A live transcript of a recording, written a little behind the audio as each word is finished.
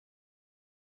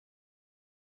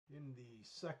In the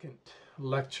second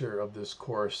lecture of this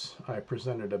course, I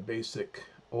presented a basic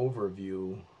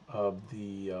overview of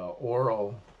the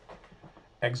oral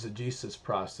exegesis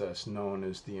process known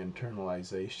as the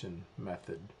internalization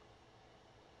method.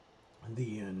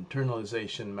 The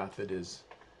internalization method is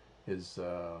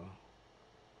a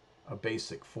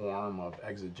basic form of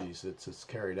exegesis. It's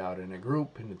carried out in a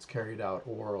group and it's carried out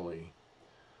orally.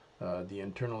 The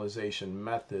internalization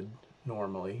method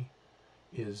normally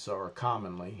is, or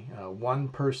commonly, one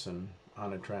person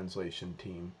on a translation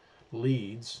team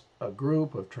leads a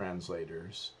group of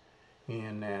translators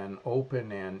in an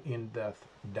open and in-depth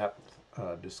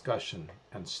discussion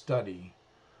and study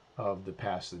of the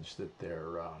passage that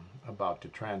they're about to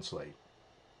translate.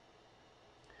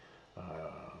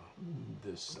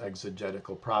 This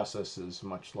exegetical process is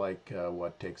much like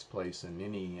what takes place in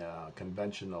any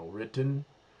conventional written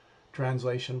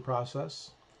translation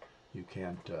process. You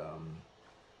can't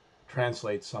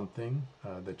translate something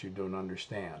that you don't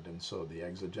understand, and so the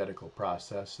exegetical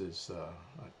process is a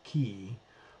key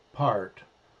part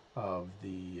of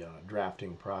the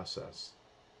drafting process.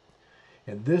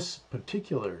 In this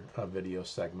particular video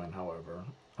segment, however,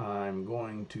 I'm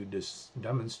going to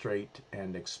demonstrate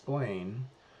and explain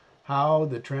how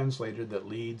the translator that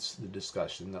leads the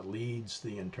discussion, that leads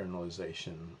the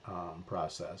internalization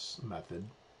process method,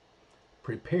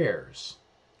 prepares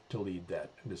to lead that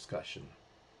discussion.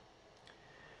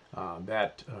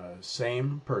 That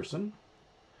same person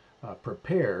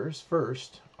prepares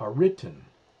first a written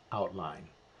outline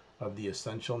of the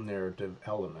essential narrative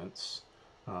elements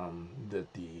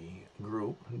that the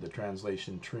group, the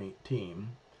translation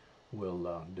team,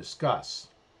 will discuss.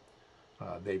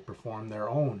 They perform their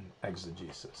own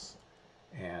exegesis,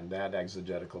 and that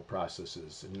exegetical process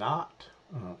is not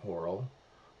oral,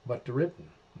 but written.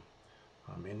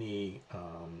 Any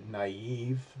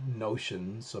naive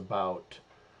notions about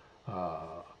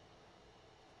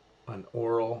an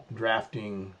oral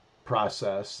drafting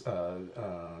process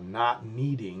not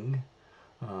needing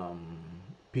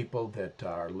people that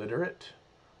are literate,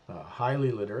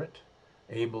 highly literate,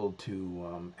 able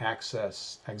to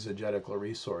access exegetical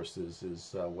resources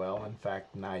is, well, in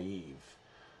fact, naive.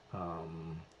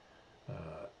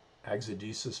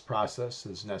 Exegesis process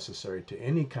is necessary to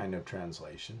any kind of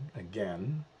translation,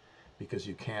 again, because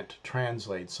you can't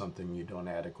translate something you don't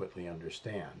adequately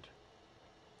understand.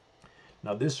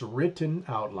 Now, this written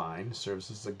outline serves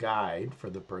as a guide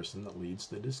for the person that leads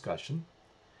the discussion,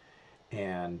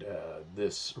 and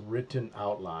this written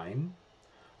outline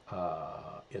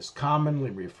is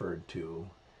commonly referred to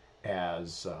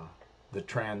as the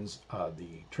trainer's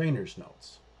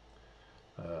notes.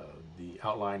 The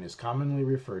outline is commonly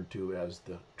referred to as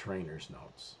the trainer's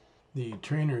notes. The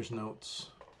trainer's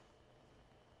notes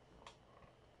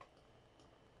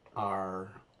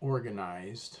are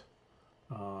organized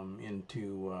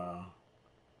into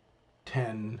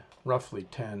roughly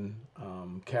 10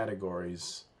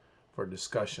 categories for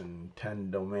discussion,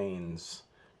 10 domains,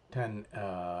 10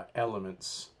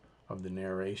 elements of the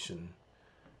narration.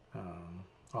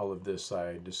 All of this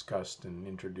I discussed and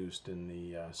introduced in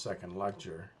the second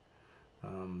lecture.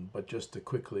 But just to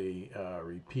quickly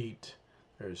repeat,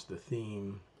 there's the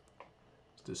theme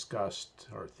discussed,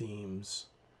 or themes.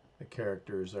 The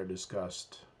characters are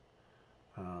discussed.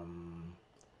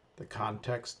 The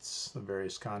contexts, the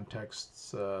various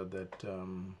contexts that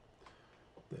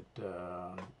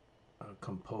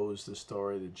compose the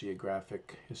story, the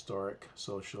geographic, historic,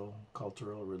 social,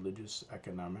 cultural, religious,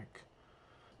 economic.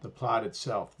 The plot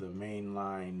itself, the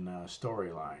mainline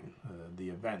storyline, the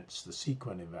events, the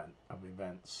sequence of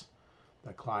events,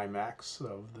 the climax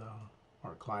of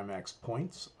or climax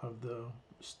points of the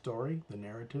story, the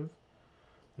narrative,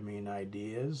 the main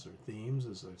ideas or themes,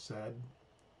 as I said,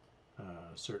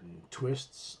 certain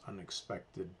twists,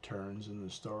 unexpected turns in the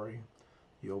story,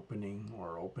 the opening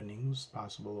or openings,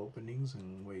 possible openings,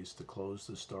 and ways to close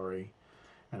the story,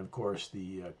 and of course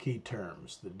the key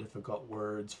terms, the difficult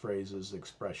words, phrases,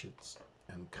 expressions,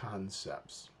 and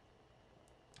concepts.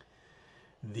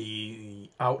 The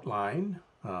outline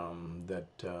that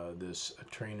this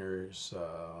trainer's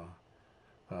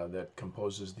that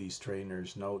composes these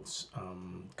trainer's notes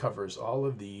covers all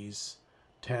of these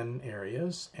 10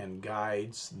 areas and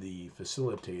guides the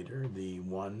facilitator, the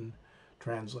one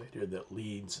translator that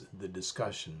leads the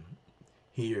discussion.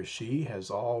 He or she has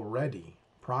already,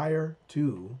 prior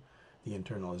to the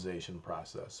internalization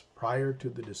process, prior to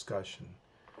the discussion,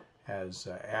 has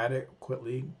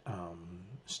adequately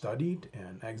studied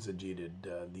and exegeted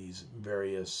these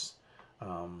various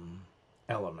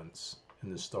elements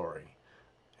in the story.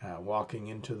 Walking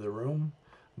into the room,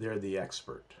 they're the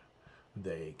expert.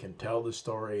 They can tell the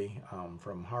story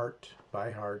from heart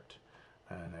by heart,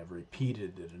 and I've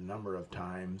repeated it a number of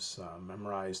times,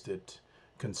 memorized it,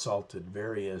 consulted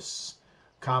various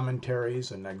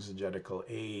commentaries and exegetical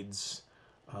aids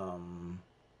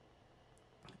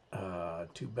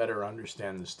to better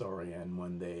understand the story. And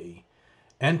when they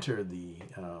enter the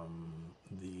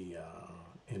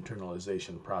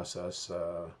internalization process,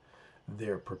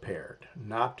 they're prepared.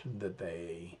 Not that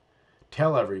they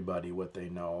tell everybody what they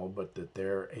know, but that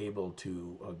they're able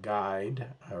to guide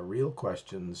real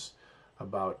questions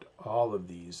about all of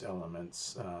these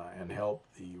elements and help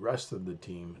the rest of the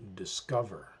team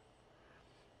discover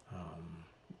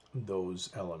those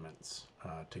elements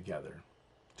together,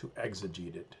 to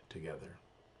exegete it together.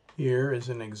 Here is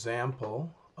an example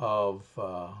of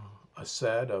a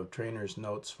set of trainer's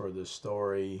notes for the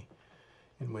story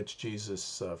in which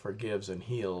Jesus forgives and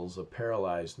heals a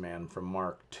paralyzed man from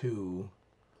Mark 2,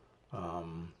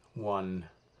 1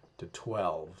 to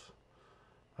 12.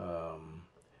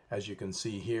 As you can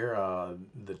see here,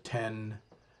 the 10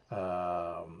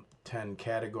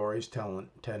 categories,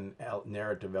 10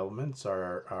 narrative elements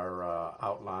are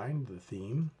outlined, the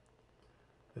theme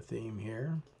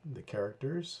here, the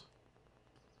characters.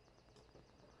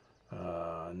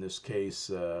 In this case,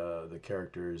 the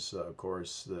characters, of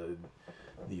course,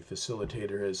 the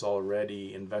facilitator has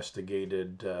already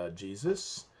investigated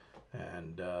Jesus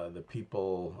and the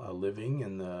people living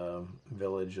in the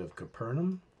village of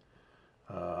Capernaum.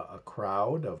 A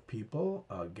crowd of people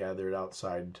gathered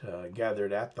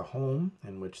at the home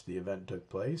in which the event took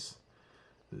place.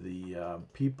 The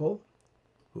people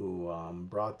who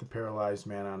brought the paralyzed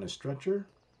man on a stretcher,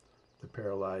 the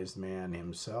paralyzed man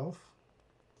himself,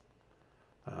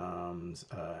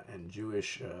 and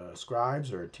Jewish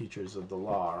scribes or teachers of the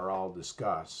law are all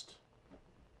discussed.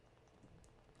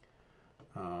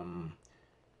 On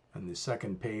the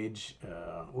second page,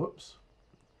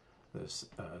 this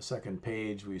second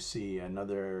page, we see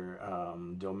another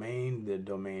domain, the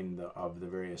domain of the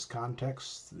various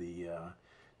contexts, the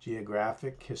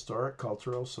geographic, historic,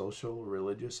 cultural, social,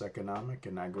 religious, economic,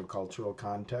 and agricultural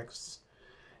contexts.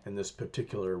 In this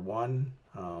particular one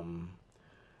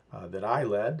that I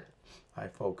led, I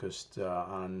focused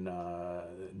on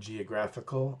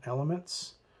geographical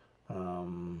elements,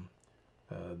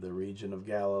 the region of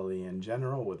Galilee in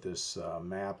general with this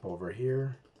map over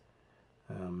here,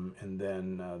 and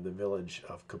then the village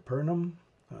of Capernaum,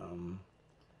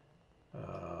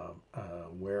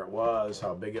 where it was,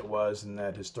 how big it was in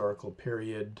that historical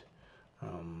period,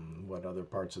 what other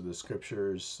parts of the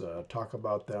scriptures talk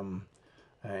about them,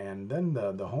 and then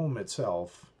the home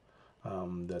itself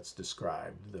that's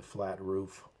described. The flat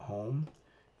roof home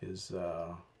is,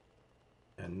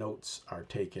 and notes are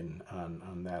taken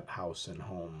on that house and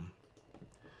home.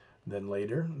 Then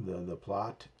later, the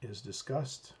plot is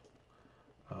discussed.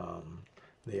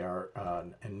 They are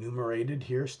enumerated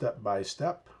here step by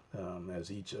step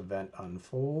as each event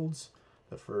unfolds.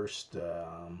 The first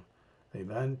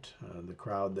event, the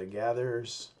crowd that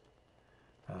gathers,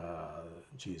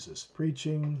 Jesus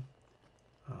preaching,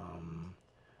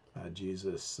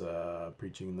 Jesus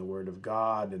preaching the word of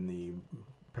God, and the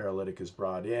paralytic is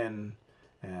brought in,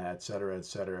 etc.,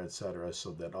 etc., etc.,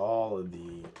 so that all of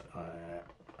the,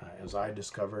 as I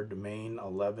discovered, the main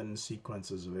 11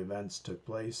 sequences of events took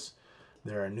place.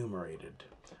 They're enumerated.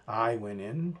 I went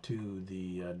into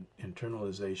the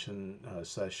internalization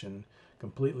session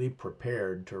completely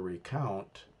prepared to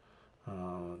recount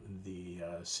the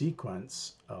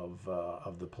sequence of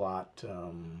the plot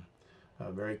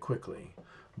very quickly,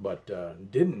 but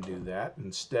didn't do that.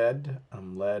 Instead,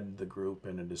 led the group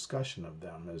in a discussion of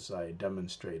them, as I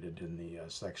demonstrated in the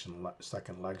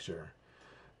second lecture.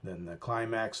 Then the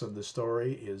climax of the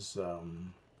story is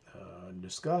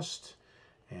discussed,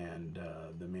 and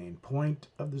the main point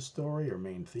of the story, or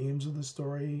main themes of the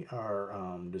story,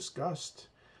 are discussed.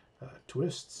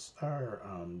 Twists are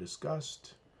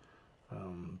discussed.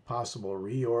 Possible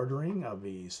reordering of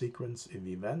the sequence of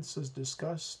events is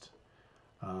discussed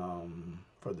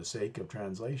for the sake of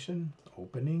translation,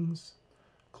 openings,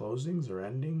 closings, or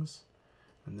endings.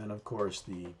 And then, of course,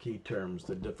 the key terms,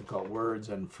 the difficult words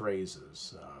and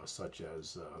phrases, such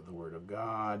as the Word of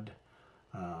God,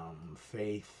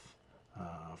 faith,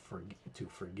 to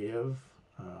forgive,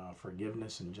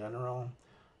 forgiveness in general,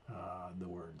 the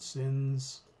word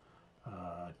sins,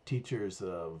 teachers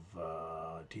of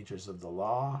the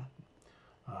law,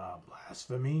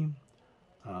 blasphemy,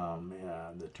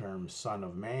 the term Son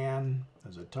of Man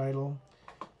as a title,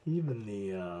 even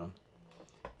the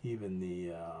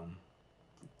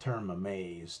term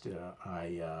amazed,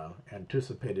 I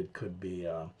anticipated could be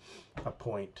a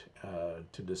point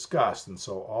to discuss. And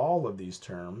so all of these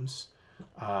terms,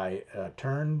 I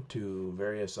turned to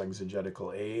various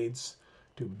exegetical aids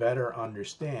to better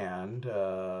understand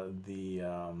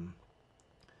the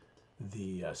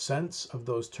sense of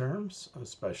those terms,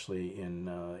 especially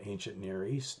in ancient Near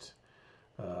East,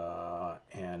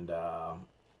 and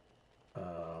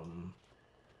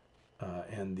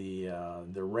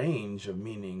the range of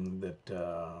meaning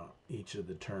that each of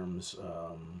the terms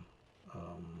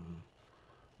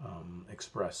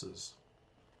expresses.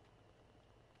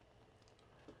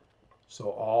 So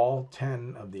all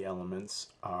 10 of the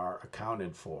elements are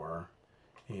accounted for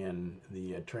in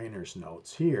the trainer's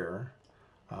notes here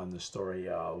on the story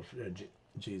of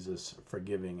Jesus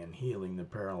forgiving and healing the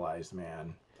paralyzed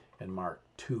man in Mark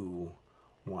 2,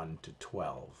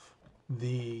 1-12.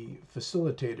 The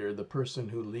facilitator, the person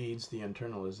who leads the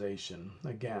internalization,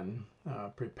 again,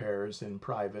 prepares in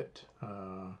private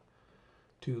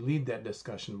to lead that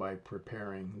discussion by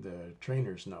preparing the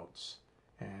trainer's notes.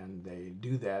 And they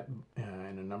do that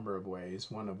in a number of ways,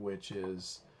 one of which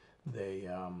is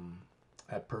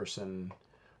that person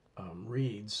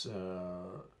reads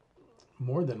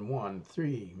more than one,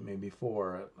 3, maybe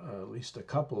 4, at least a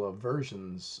couple of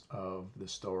versions of the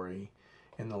story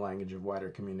in the language of wider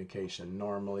communication.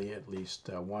 Normally at least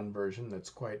one version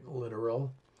that's quite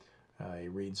literal. He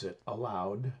reads it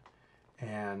aloud,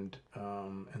 and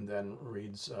then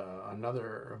reads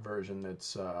another version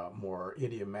that's more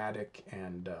idiomatic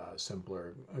and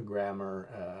simpler grammar,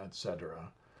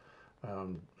 etc.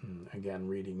 Again,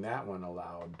 reading that one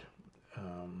aloud.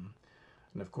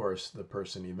 And of course, the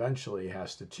person eventually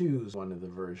has to choose one of the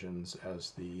versions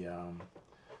as the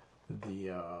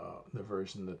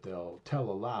version that they'll tell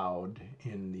aloud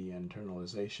in the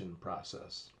internalization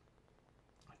process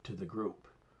to the group.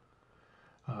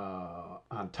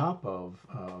 On top of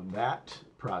that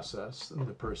process,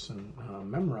 the person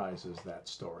memorizes that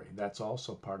story. That's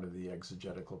also part of the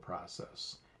exegetical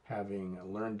process. Having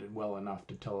learned it well enough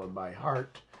to tell it by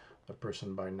heart, the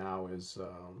person by now is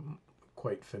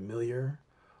quite familiar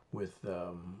with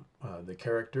the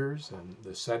characters and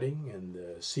the setting and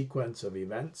the sequence of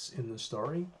events in the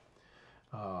story,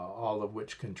 all of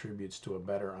which contributes to a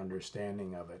better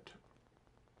understanding of it.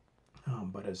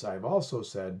 But as I've also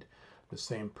said, the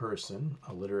same person,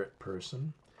 a literate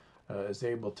person, is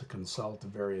able to consult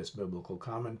various biblical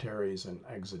commentaries and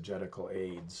exegetical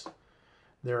aids.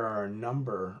 There are a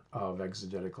number of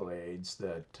exegetical aids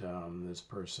that this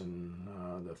person,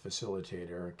 the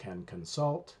facilitator, can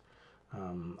consult.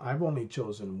 I've only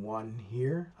chosen one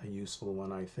here, a useful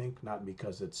one, I think, not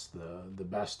because it's the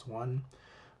best one,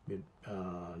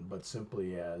 but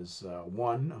simply as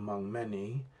one among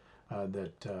many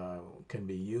that can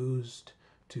be used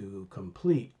to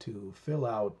fill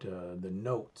out the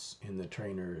notes in the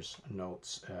trainer's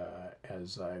notes,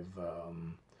 as I've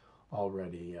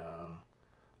already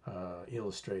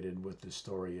illustrated with the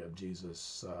story of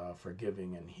Jesus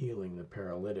forgiving and healing the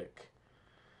paralytic.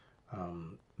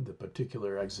 The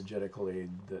particular exegetical aid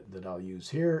that I'll use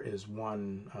here is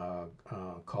one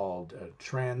called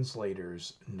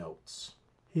Translator's Notes.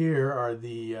 Here are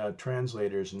the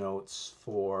translator's notes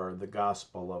for the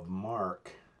Gospel of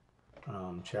Mark,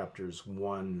 chapters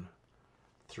 1-8.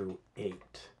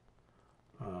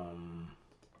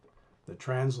 The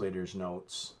translator's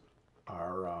notes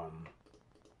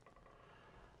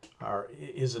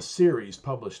is a series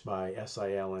published by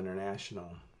SIL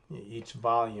International. Each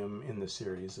volume in the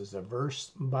series is a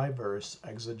verse-by-verse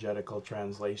exegetical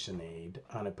translation aid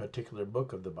on a particular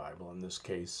book of the Bible, in this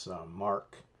case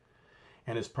Mark,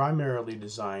 and is primarily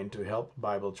designed to help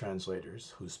Bible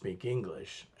translators who speak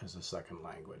English as a second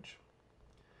language.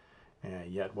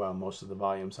 Yet, while most of the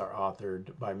volumes are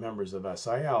authored by members of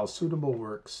SIL, suitable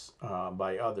works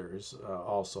by others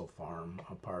also form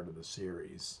a part of the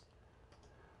series.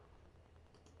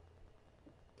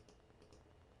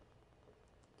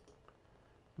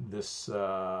 This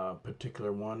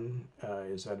particular one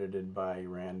is edited by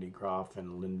Randy Groff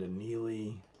and Linda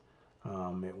Neely.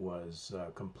 It was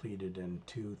completed in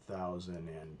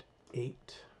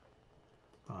 2008.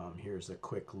 Here's a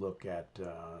quick look at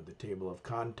the table of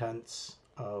contents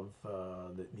of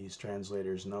these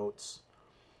translators' notes.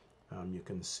 You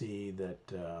can see that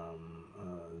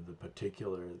the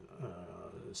particular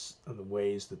the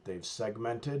ways that they've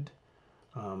segmented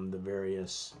the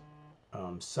various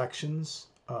sections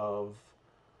of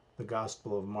the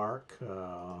Gospel of Mark,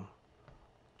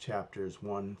 chapters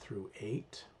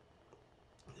 1-8,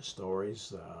 the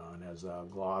stories, and has a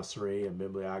glossary, a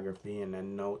bibliography, and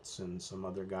endnotes, and some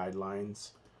other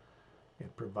guidelines.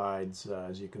 It provides,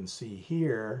 as you can see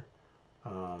here,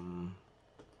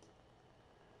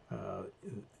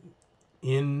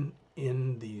 in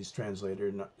these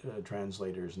translators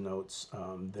notes,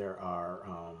 there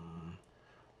are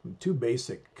two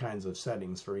basic kinds of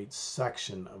settings for each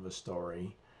section of a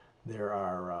story. There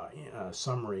are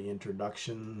summary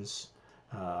introductions.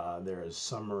 There's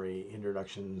summary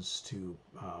introductions to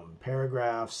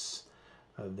paragraphs.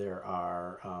 There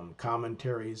are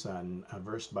commentaries on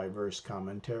verse-by-verse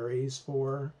commentaries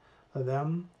for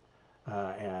them,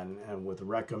 and with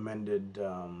recommended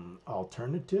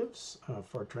alternatives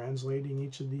for translating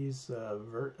each of these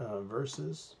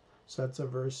verses, sets of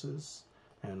verses,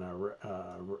 and a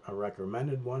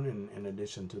recommended one in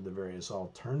addition to the various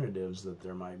alternatives that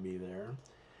there might be there.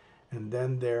 And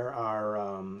then there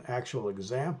are actual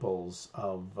examples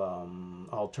of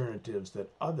alternatives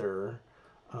that other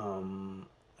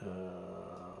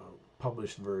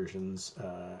published versions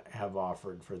have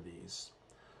offered for these.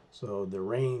 So the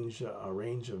range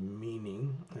of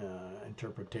meaning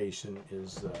interpretation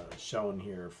is shown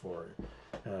here for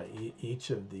each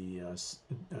of the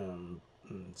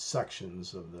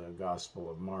sections of the Gospel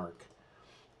of Mark.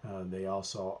 They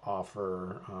also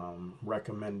offer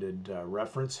recommended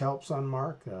reference helps on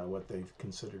Mark, what they've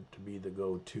considered to be the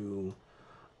go-to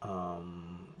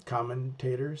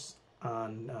commentators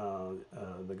on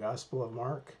the Gospel of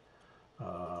Mark.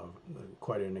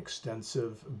 Quite an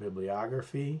extensive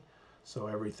bibliography. So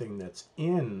everything that's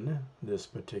in this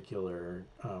particular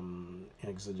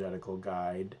exegetical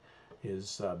guide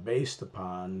is based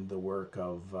upon the work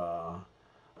of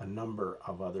a number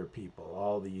of other people,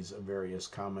 all these various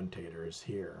commentators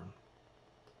here.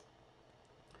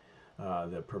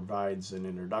 That provides an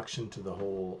introduction to the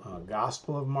whole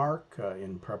Gospel of Mark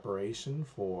in preparation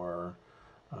for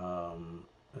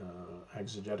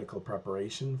exegetical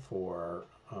preparation for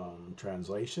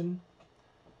translation.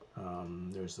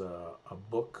 There's a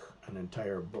book, an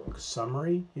entire book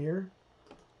summary here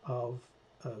of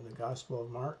the Gospel of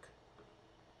Mark.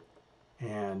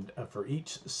 And for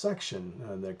each section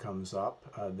that comes up,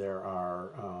 there are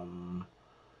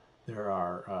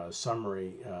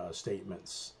summary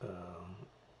statements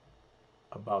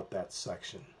about that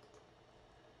section.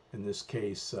 In this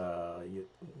case,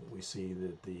 we see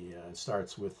that it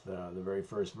starts with the very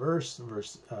first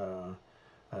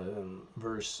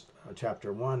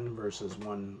chapter 1, verses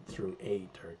 1 through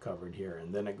 8 are covered here,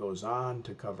 and then it goes on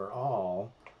to cover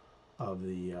all of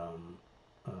the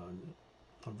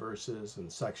verses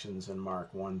and sections in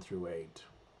Mark 1 through 8.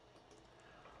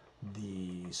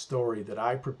 The story that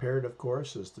I prepared, of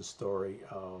course, is the story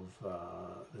of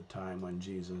the time when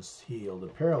Jesus healed a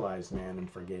paralyzed man and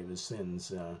forgave his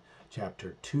sins,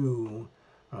 chapter 2,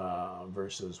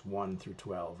 verses 1 through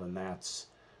 12, and that's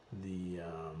the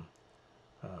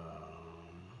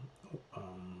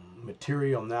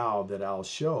material now that I'll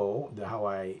show, how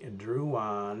I drew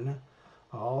on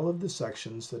all of the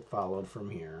sections that followed from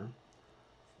here,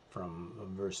 from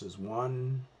verses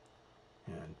 1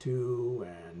 and 2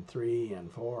 and 3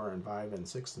 and 4 and 5 and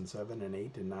 6 and 7 and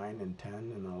 8 and 9 and 10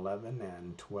 and 11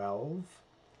 and 12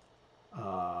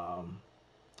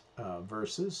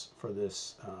 verses for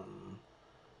this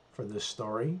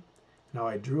story. Now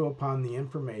I drew upon the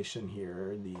information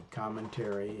here, the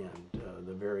commentary and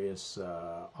the various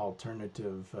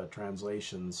alternative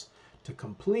translations to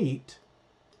complete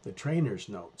the trainer's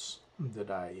notes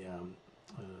that I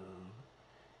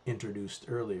introduced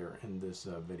earlier in this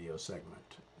video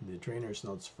segment. The trainer's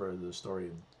notes for the story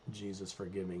of Jesus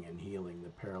forgiving and healing the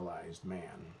paralyzed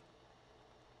man.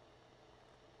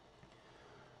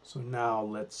 So now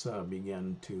let's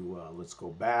begin to, let's go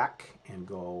back and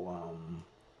go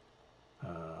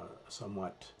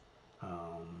somewhat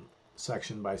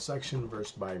section by section,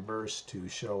 verse by verse, to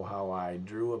show how I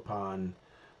drew upon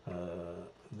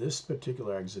this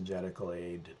particular exegetical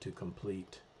aid to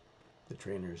complete the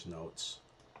trainer's notes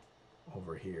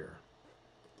over here.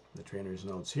 The trainer's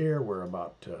notes here were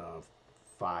about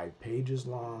 5 pages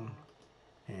long,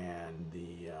 and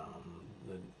the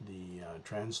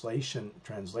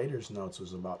translator's notes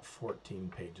was about 14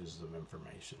 pages of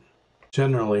information.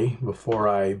 Generally, before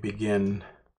I begin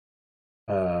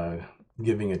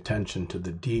giving attention to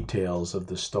the details of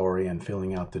the story and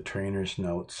filling out the trainer's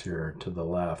notes here to the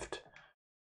left,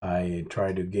 I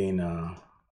try to gain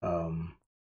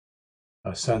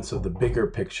a sense of the bigger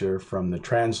picture from the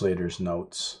translator's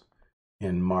notes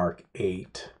in Mark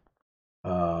 8.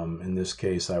 In this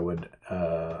case, I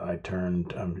turned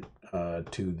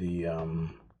to the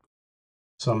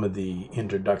some of the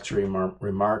introductory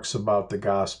remarks about the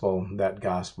gospel,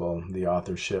 the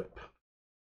authorship,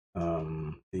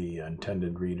 the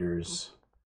intended readers,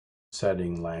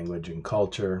 setting, language, and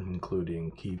culture,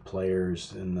 including key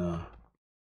players in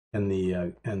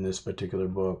this particular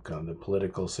book, the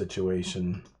political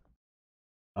situation,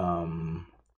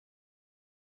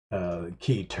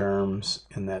 key terms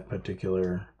in that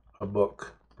particular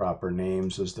book, proper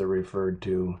names as they're referred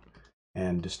to,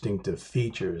 and distinctive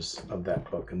features of that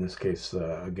book. In this case,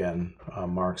 again,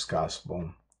 Mark's Gospel.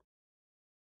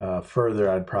 Further,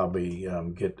 I'd probably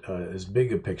get as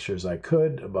big a picture as I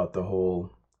could about the whole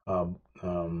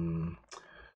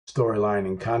storyline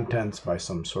and contents by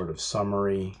some sort of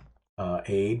summary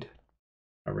aid,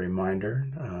 a reminder,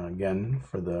 again,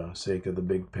 for the sake of the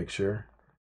big picture.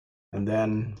 And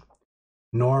then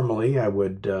normally I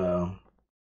would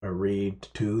read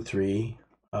 2, 3,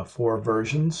 4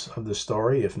 versions of the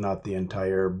story, if not the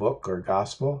entire book or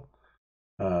gospel,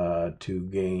 to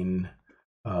gain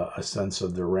a sense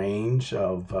of the range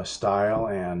of style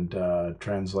and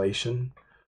translation,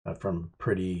 from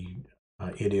pretty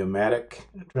idiomatic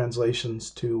translations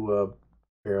to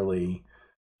fairly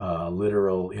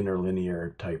literal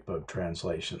interlinear type of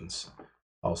translations.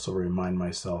 Also remind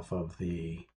myself of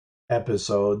the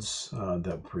episodes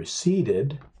that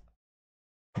preceded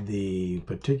the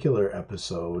particular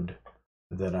episode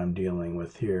that I'm dealing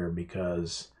with here,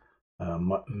 because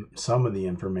some of the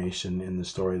information in the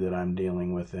story that I'm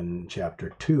dealing with in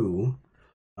chapter 2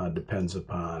 depends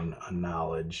upon a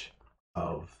knowledge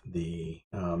of the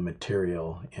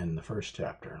material in the first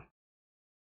chapter.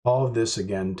 All of this,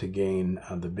 again, to gain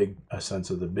a sense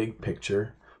of the big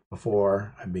picture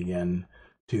before I begin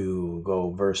to go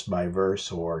verse by verse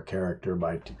or character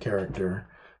by character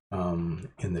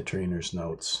in the trainer's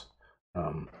notes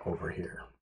over here.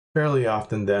 Fairly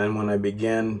often then, when I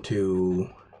begin to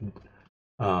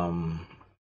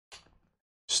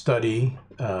study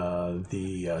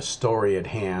the story at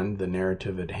hand, the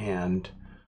narrative at hand,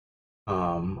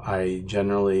 I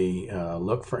generally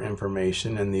look for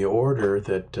information in the order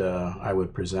that I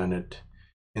would present it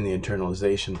in the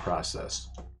internalization process.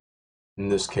 In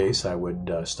this case, I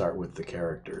would start with the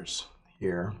characters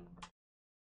here.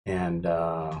 And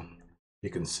you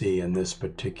can see in this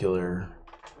particular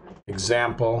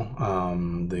example,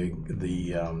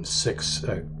 the 6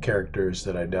 characters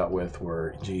that I dealt with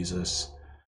were Jesus,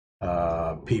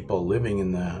 people living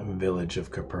in the village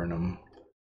of Capernaum,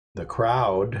 the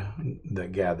crowd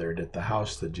that gathered at the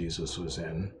house that Jesus was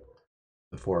in,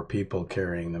 the 4 people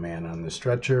carrying the man on the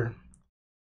stretcher,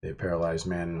 the paralyzed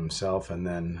man and himself, and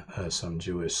then some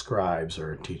Jewish scribes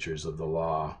or teachers of the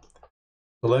law.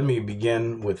 So let me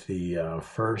begin with the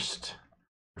first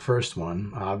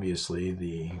one. Obviously,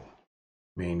 the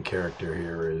main character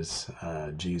here is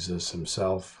Jesus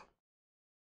himself.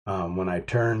 When I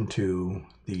turn to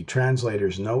the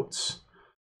translator's notes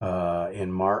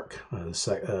in Mark,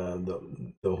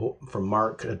 from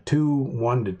Mark 2,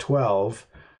 1 to 12,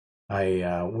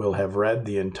 I will have read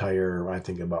the entire, I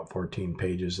think about 14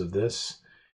 pages of this,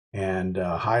 and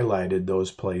highlighted those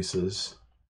places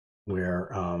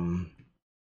where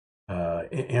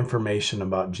information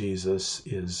about Jesus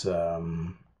is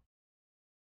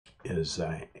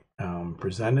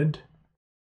presented,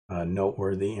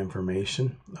 noteworthy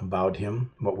information about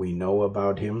him, what we know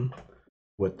about him,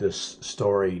 what this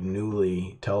story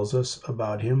newly tells us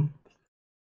about him,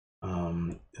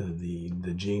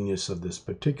 the genius of this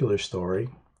particular story.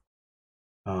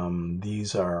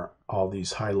 These are all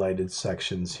these highlighted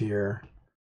sections here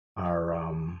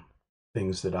are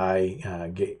things that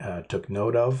I took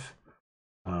note of.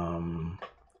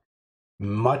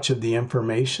 Much of the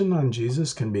information on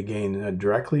Jesus can be gained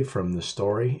directly from the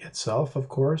story itself, of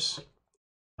course.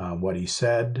 What he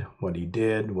said, what he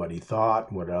did, what he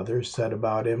thought, what others said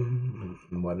about him,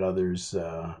 what others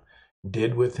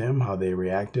did with him, how they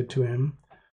reacted to him.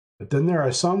 But then there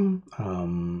are some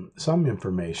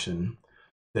information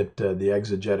that the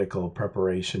exegetical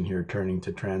preparation here, turning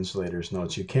to translator's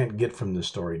notes, you can't get from the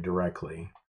story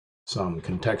directly. Some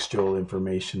contextual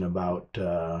information about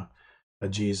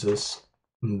Jesus,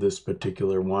 this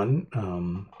particular one.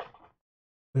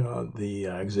 The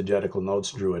exegetical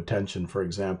notes drew attention, for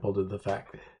example, to the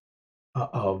fact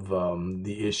of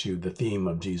the issue, the theme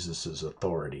of Jesus's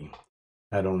authority,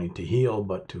 not only to heal,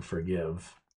 but to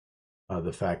forgive.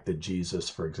 The fact that Jesus,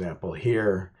 for example,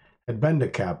 here had been to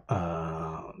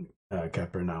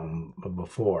Capernaum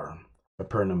before,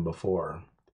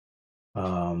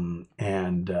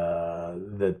 and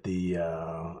that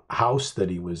the house that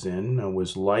he was in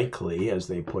was likely, as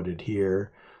they put it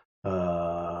here,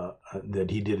 that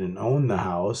he didn't own the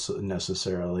house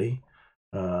necessarily,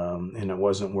 and it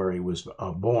wasn't where he was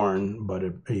born, but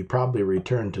he probably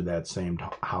returned to that same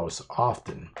house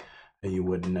often. You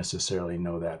wouldn't necessarily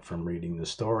know that from reading the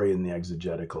story, and the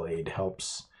exegetical aid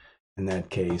helps in that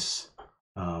case.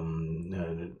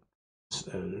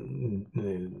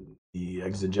 The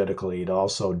exegetical aid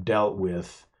also dealt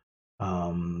with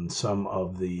some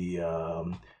of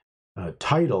the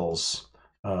titles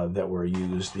that were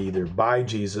used either by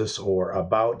Jesus or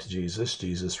about Jesus.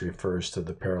 Jesus refers to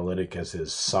the paralytic as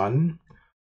his son,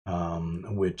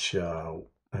 which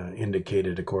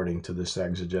indicated, according to this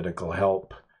exegetical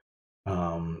help,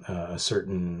 a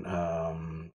certain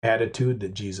attitude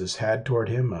that Jesus had toward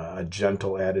him, a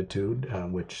gentle attitude,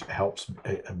 which helps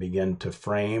begin to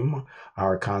frame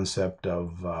our concept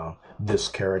of this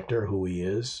character, who he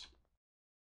is,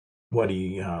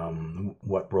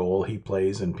 what role he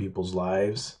plays in people's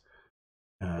lives.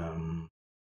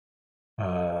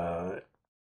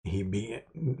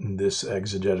 This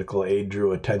exegetical aid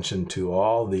drew attention to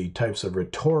all the types of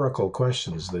rhetorical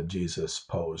questions that Jesus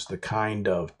posed, the kind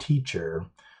of teacher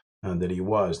that he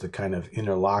was, the kind of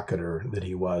interlocutor that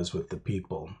he was with the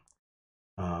people.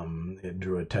 It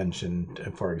drew attention,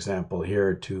 for example,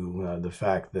 here to the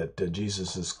fact that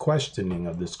Jesus's questioning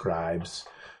of the scribes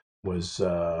was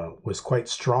quite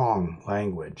strong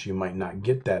language. You might not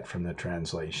get that from the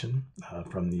translation,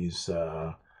 from these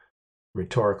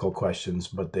rhetorical questions,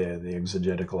 but the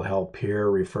exegetical help here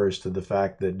refers to the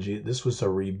fact that this was a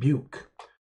rebuke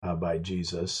by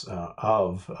Jesus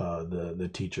of the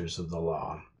teachers of the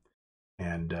law,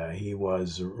 and he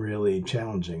was really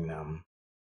challenging them.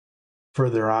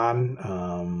 Further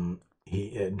on,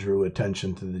 it drew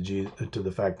attention to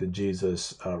the fact that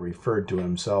Jesus referred to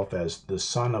himself as the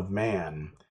Son of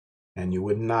Man, and you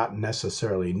would not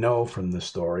necessarily know from the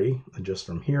story, just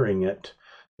from hearing it,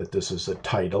 that this is a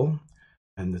title,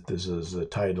 and that this is a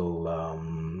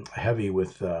title heavy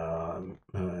with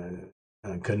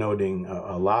connoting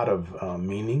a lot of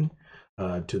meaning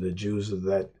to the Jews of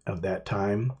that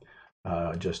time.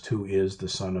 Just who is the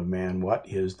Son of Man? What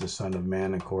is the Son of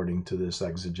Man according to this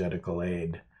exegetical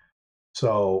aid?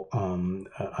 So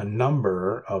a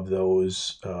number of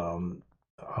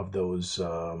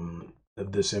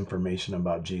this information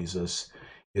about Jesus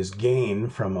is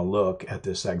gained from a look at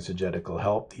this exegetical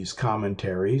help, these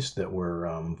commentaries that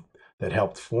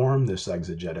helped form this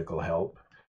exegetical help,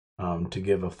 to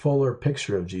give a fuller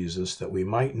picture of Jesus that we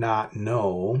might not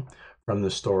know from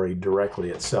the story directly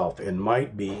itself, and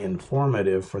might be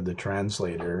informative for the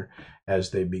translator as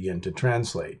they begin to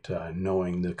translate,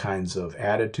 knowing the kinds of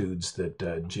attitudes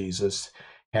that Jesus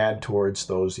had towards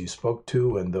those he spoke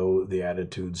to, and the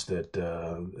attitudes that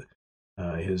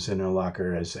his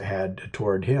interlocutor has had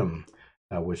toward him,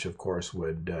 which of course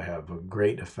would have a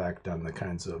great effect on the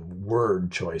kinds of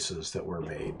word choices that were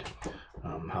made,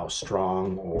 how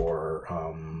strong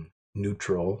or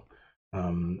neutral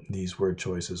these word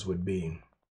choices would be.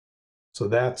 So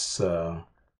that's an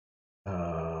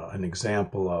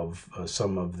example of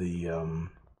some of the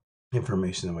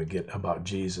information that we get about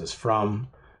Jesus from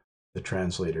the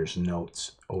translator's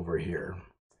notes over here.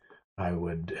 I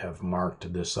would have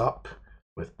marked this up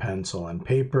with pencil and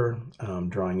paper,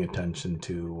 drawing attention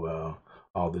to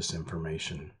all this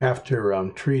information.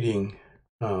 After treating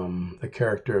the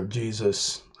character of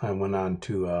Jesus, I went on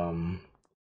to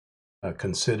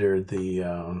consider the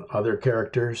other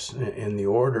characters in the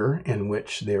order in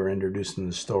which they were introduced in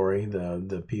the story.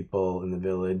 The people in the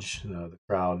village, the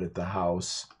crowd at the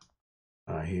house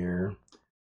here,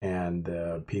 and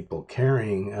the people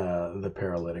carrying the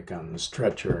paralytic on the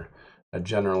stretcher.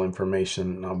 General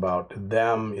information about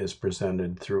them is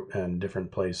presented in different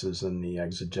places in the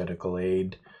exegetical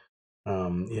aid.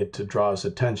 It draws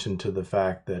attention to the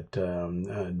fact that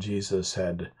Jesus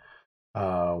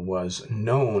was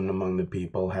known among the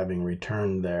people, having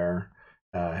returned there,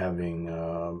 having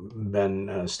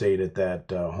been stayed at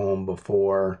that home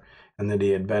before, and that he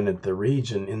had been in the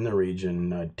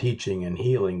region teaching and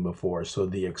healing before. So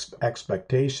the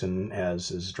expectation,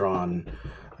 as is drawn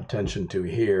attention to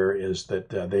here, is that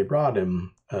they brought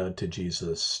him to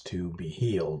Jesus to be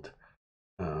healed,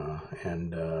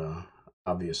 and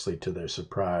obviously to their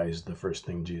surprise, the first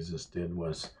thing Jesus did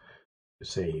was to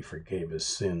say he forgave his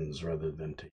sins rather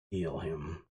than to heal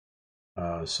him.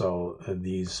 So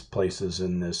these places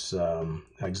in this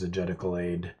exegetical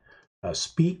aid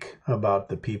speak about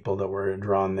the people that were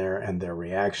drawn there and their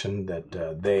reaction,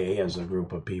 that they, as a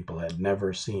group of people, had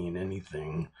never seen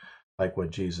anything like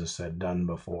what Jesus had done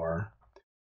before.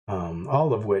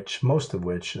 Most of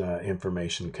which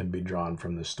information can be drawn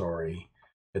from the story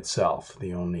itself.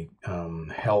 The only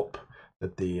help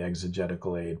that the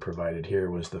exegetical aid provided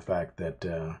here was the fact that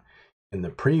in the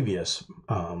previous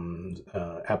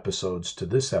episodes to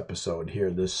this episode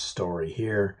here, this story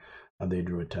here, they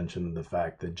drew attention to the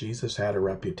fact that Jesus had a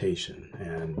reputation,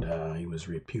 and he was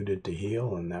reputed to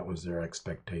heal, and that was their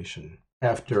expectation.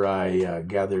 After I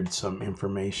gathered some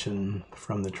information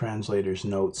from the translator's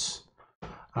notes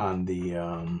on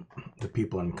the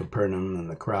people in Capernaum and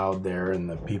the crowd there and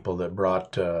the people that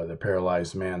brought the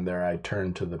paralyzed man there, I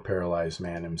turned to the paralyzed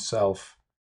man himself.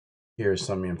 Here's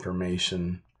some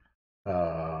information,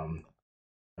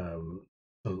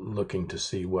 looking to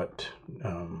see what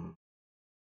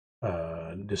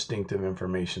distinctive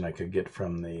information I could get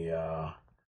from the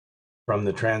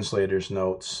translator's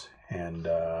notes, and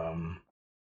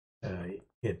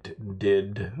it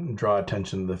did draw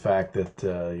attention to the fact that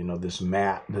this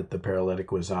mat that the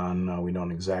paralytic was on, we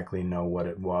don't exactly know what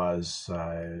it was,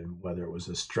 whether it was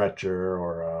a stretcher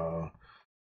or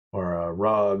a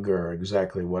rug, or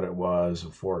exactly what it was,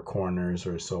 4 corners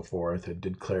or so forth. It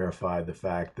did clarify the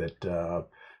fact that a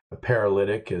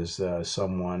paralytic is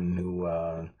someone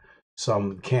who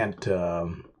some can't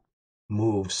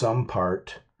move some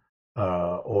part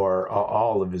or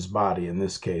all of his body. In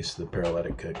this case, the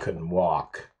paralytic couldn't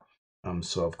walk.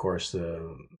 So, of course,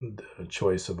 the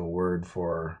choice of a word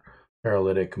for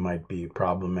paralytic might be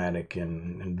problematic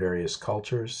in various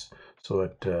cultures. So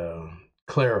it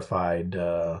clarified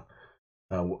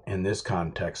in this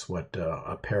context what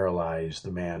a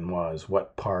paralyzed man was,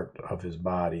 what parts of his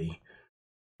body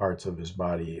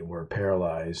were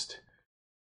paralyzed,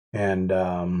 and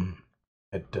the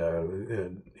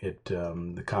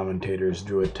commentators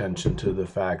drew attention to the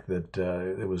fact that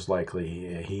it was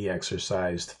likely he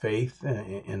exercised faith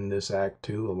in this act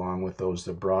too, along with those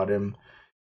that brought him,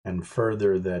 and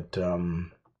further that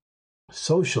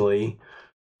socially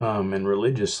and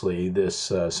religiously,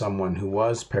 this someone who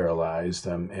was paralyzed,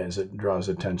 as it draws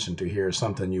attention to here,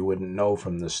 something you wouldn't know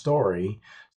from the story,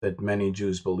 that many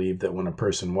Jews believed that when a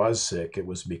person was sick, it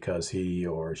was because he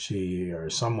or she or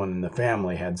someone in the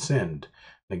family had sinned.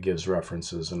 It gives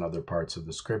references in other parts of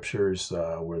the scriptures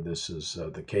where this is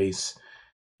the case,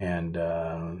 and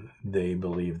they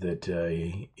believe that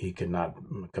he could not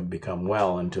become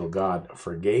well until God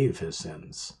forgave his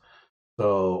sins.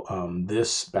 So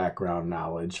this background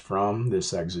knowledge from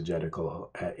this exegetical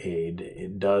aid,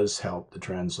 it does help the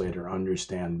translator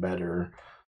understand better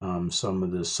some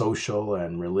of the social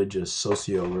and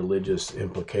socio-religious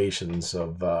implications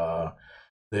of the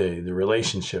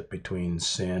relationship between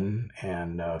sin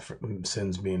and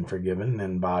sins being forgiven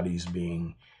and bodies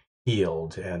being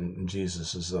healed, and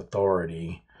Jesus's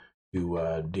authority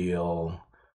to deal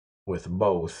with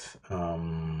both,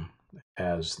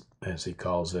 as he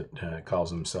calls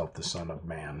himself the Son of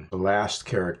Man. The last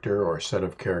character or set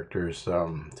of characters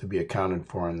to be accounted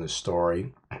for in this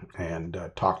story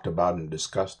and talked about and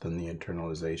discussed in the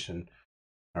internalization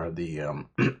are the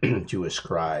Jewish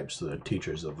scribes, the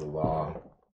teachers of the law.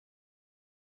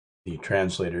 The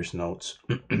translator's notes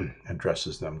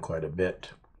addresses them quite a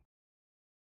bit,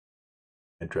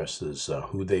 addresses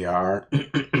who they are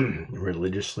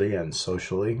religiously and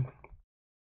socially,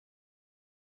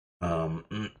 and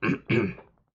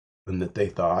that they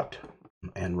thought,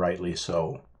 and rightly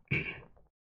so,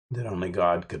 that only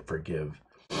God could forgive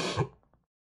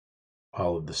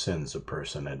all of the sins a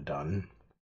person had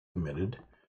committed.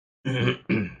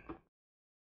 And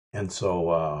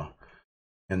so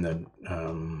in the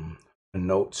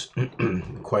notes,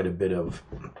 quite a bit of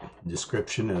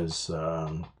description is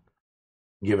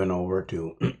given over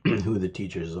to who the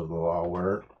teachers of the law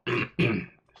were.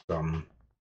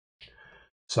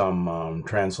 Some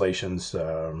translations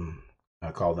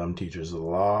call them teachers of the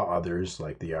law. Others,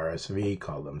 like the RSV,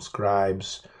 call them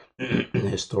scribes.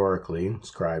 Historically,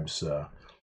 scribes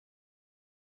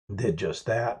did just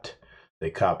that. They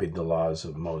copied the laws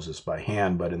of Moses by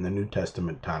hand, but in the New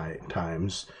Testament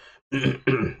times,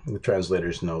 the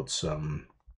translator's notes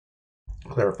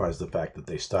clarifies the fact that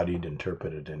they studied,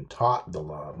 interpreted, and taught the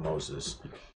law of Moses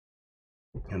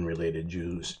and related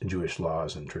Jewish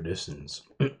laws and traditions,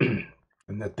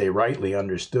 and that they rightly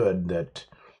understood that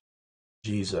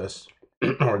Jesus,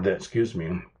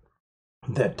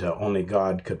 that only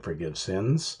God could forgive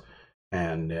sins.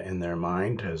 And in their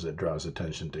mind, as it draws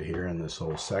attention to here in this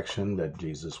whole section, that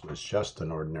Jesus was just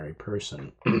an ordinary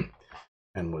person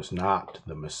and was not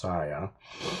the Messiah.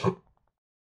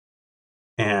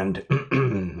 And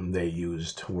they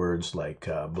used words like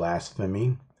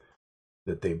blasphemy,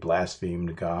 that they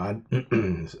blasphemed God.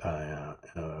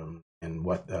 And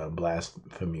what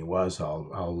blasphemy was,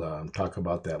 I'll talk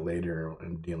about that later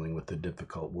in dealing with the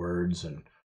difficult words and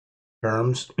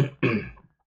terms.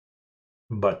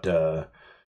 But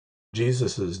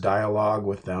Jesus's dialogue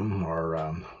with them,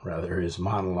 or rather his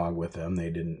monologue with them, they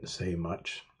didn't say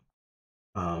much.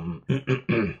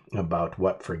 about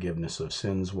what forgiveness of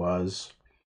sins was,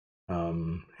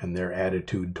 and their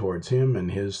attitude towards him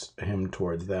and him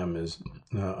towards them is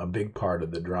a big part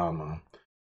of the drama,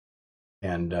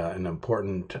 and an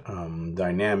important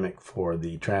dynamic for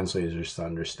the translators to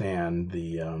understand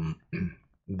the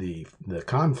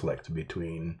conflict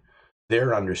between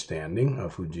their understanding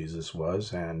of who Jesus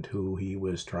was and who he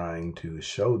was trying to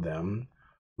show them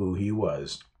who he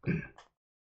was.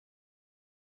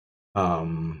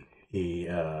 He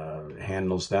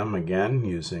handles them again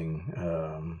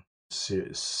using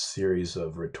series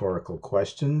of rhetorical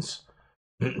questions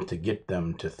to get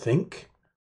them to think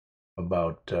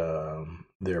about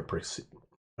their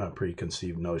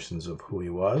preconceived notions of who he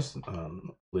was,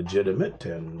 legitimate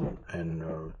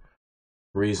and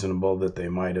reasonable that they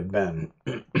might have been.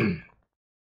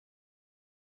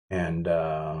 And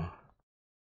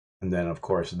then, of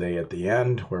course, they at the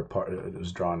end were it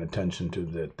was drawn attention to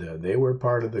that they were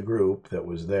part of the group that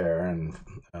was there and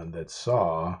that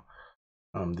saw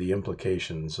the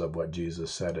implications of what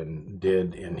Jesus said and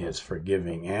did in his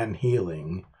forgiving and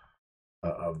healing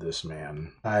of this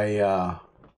man. I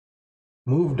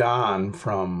moved on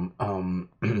from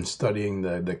studying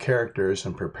the characters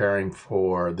and preparing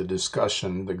for the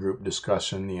discussion, the group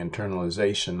discussion, the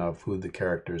internalization of who the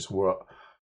characters were.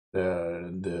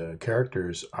 The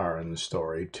characters are in the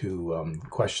story to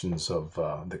questions of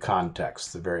the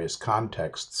context, the various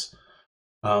contexts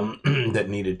that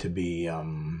needed to be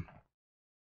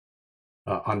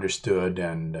understood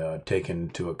and taken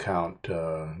into account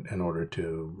in order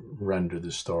to render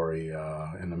the story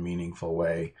in a meaningful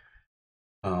way.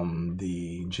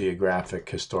 The geographic,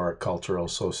 historic, cultural,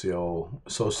 social,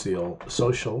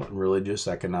 religious,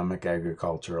 economic,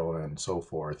 agricultural, and so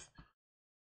forth.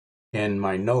 In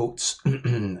my notes,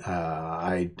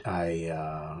 I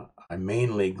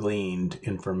mainly gleaned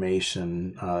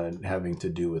information having to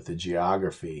do with the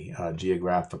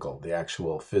geographical, the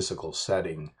actual physical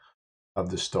setting of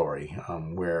the story,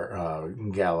 where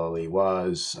Galilee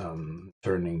was,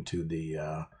 turning to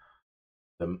the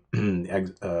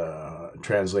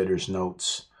translator's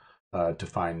notes to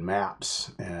find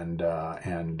maps and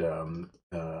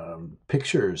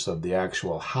pictures of the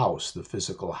actual house, the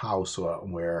physical house,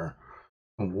 where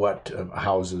what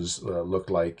houses looked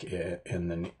like in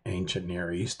the ancient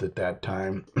Near East at that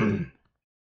time,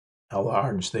 how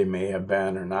large they may have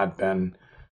been or not been,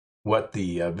 what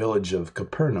the village of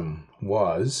Capernaum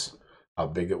was, how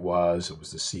big it was. It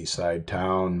was a seaside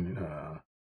town,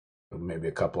 maybe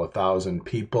a couple of thousand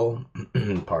people,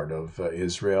 part of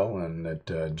Israel, and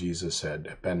that Jesus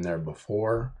had been there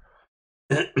before.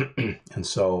 And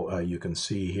so you can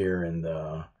see here in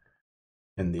the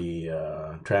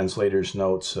translator's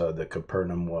notes that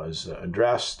Capernaum was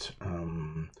addressed,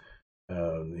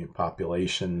 the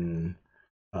population,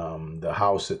 the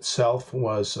house itself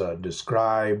was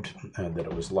described, and that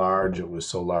it was large. It was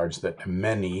so large that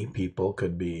many people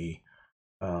could be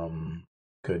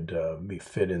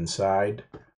fit inside.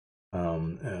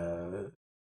 Again,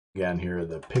 here are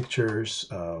the pictures.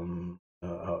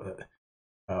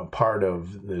 Part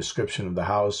of the description of the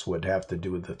house would have to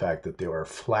do with the fact that they were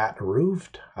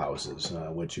flat-roofed houses,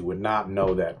 which you would not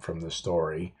know that from the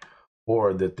story,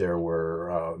 or that there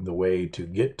were the way to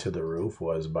get to the roof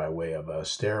was by way of a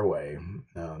stairway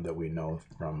that we know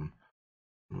from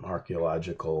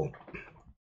archaeological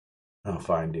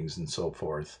findings and so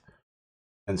forth.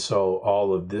 And so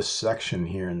all of this section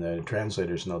here in the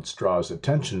translator's notes draws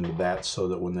attention to that, so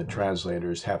that when the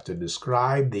translators have to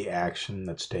describe the action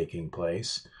that's taking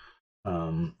place,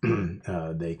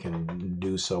 they can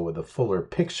do so with a fuller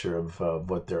picture of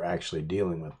what they're actually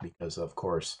dealing with, because of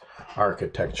course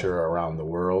architecture around the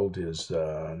world is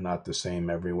not the same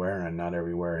everywhere, and not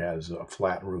everywhere has a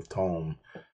flat-roofed home.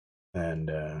 And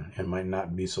it might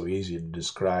not be so easy to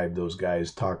describe those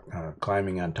guys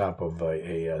climbing on top of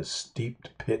a steep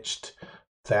pitched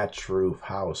thatch roof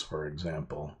house, for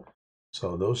example.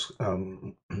 So those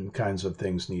kinds of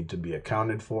things need to be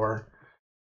accounted for.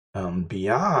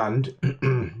 Beyond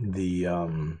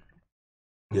the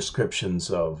descriptions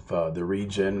of the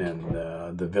region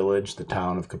and the village, the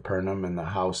town of Capernaum, and the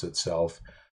house itself,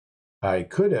 I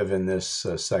could have, in this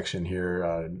section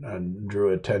here,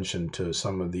 drew attention to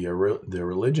some of the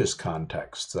religious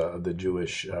contexts, the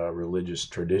Jewish religious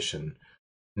tradition,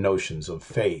 notions of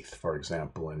faith, for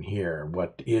example. And here,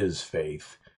 what is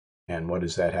faith, and what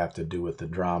does that have to do with the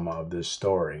drama of this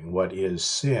story? What is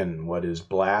sin? What is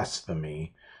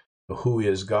blasphemy? Who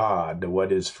is God?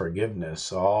 What is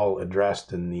forgiveness? All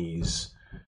addressed in these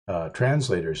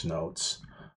translator's notes.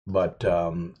 But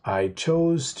I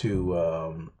chose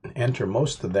to enter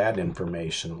most of that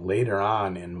information later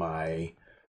on in my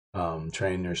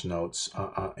trainer's notes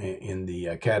in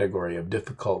the category of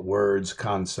difficult words,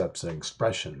 concepts, and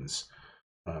expressions,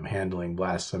 handling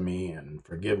blasphemy and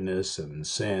forgiveness and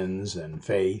sins and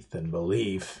faith and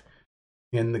belief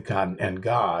in the and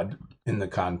God in the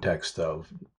context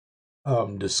of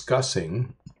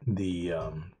discussing the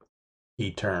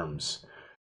key terms,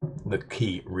 the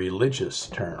key religious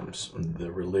terms,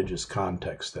 the religious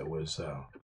context that was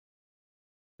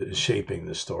shaping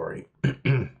the story.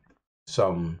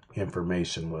 Some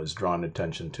information was drawn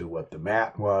attention to what the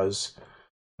mat was,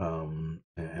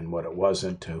 and what it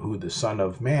wasn't. To who the Son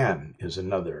of Man is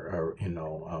another, or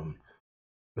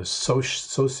a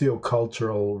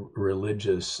socio-cultural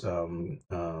religious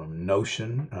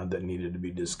notion that needed to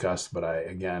be discussed. But I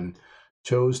again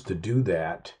chose to do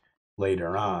that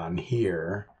later on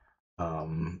here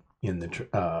in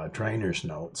the trainer's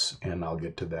notes, and I'll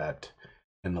get to that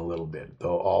in a little bit.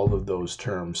 Though all of those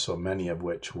terms, so many of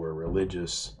which were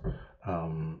religious,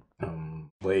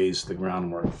 lays the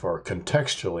groundwork for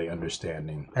contextually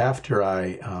understanding. After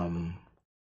I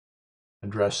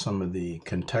address some of the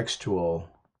contextual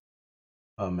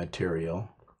material,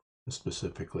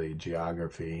 specifically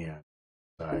geography, and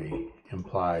I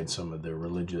implied some of the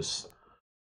religious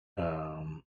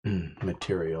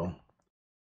material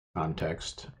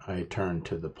context, I turned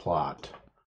to the plot.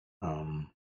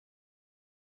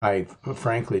 I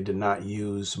frankly did not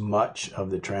use much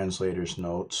of the translator's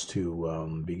notes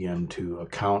to begin to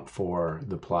account for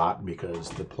the plot, because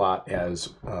the plot, as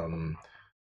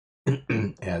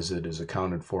it is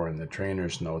accounted for in the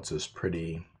trainer's notes, is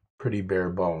pretty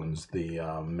bare bones. The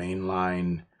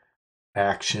mainline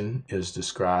action is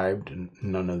described, and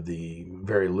none of the,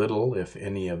 very little, if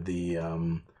any, of the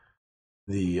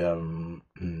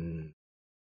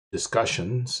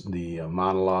discussions, the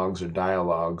monologues or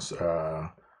dialogues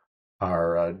are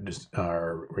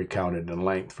recounted in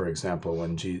length. For example,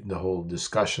 when the whole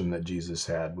discussion that Jesus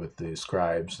had with the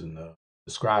scribes, and the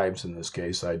scribes in this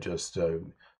case, I just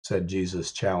said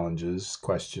Jesus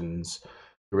questions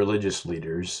the religious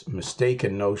leaders'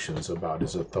 mistaken notions about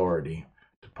his authority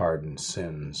to pardon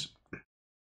sins.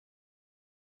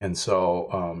 And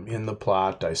so in the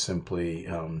plot, I simply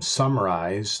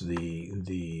summarize the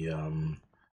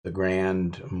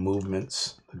grand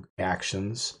movements,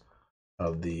 actions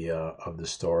of the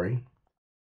story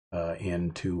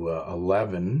into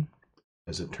 11,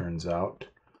 as it turns out,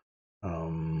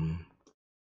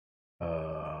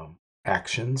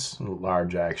 actions,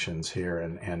 large actions here,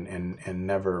 and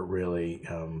never really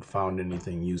found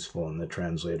anything useful in the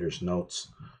translator's notes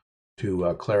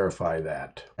to clarify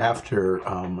that. After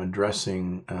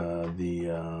addressing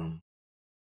the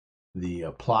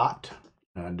plot,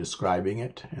 describing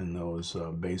it in those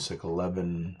basic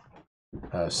 11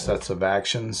 sets of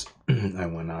actions, I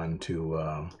went on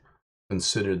to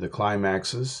consider the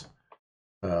climaxes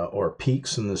or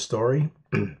peaks in the story.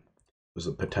 It was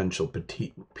a potential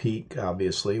peak,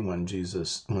 obviously, when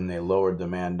they lowered the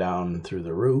man down through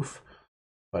the roof,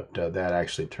 but that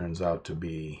actually turns out to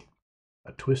be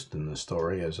a twist in the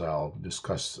story, as I'll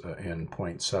discuss in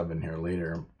point 7 here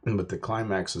later. But the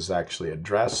climax is actually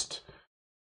addressed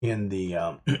in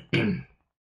the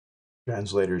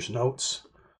translator's notes,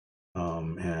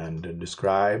 and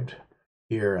described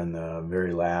here in the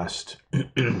very last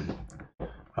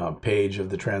page of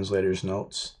the translator's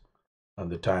notes. Of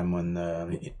the time when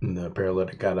the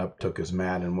paralytic got up, took his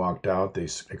mat, and walked out, they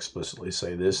explicitly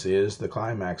say this is the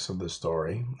climax of the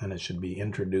story, and it should be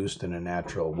introduced in a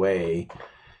natural way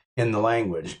in the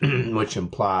language, which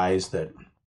implies that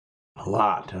a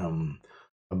lot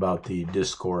about the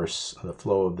discourse, the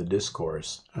flow of the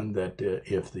discourse, and that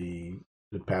if the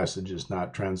passage is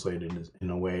not translated in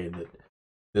a way that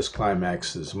this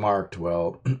climax is marked,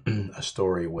 well, a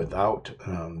story without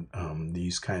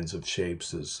these kinds of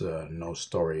shapes is no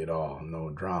story at all, no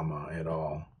drama at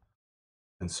all.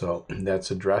 And so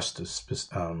that's addressed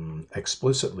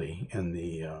explicitly in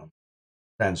the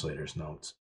translator's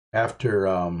notes. After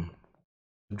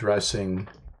addressing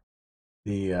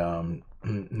the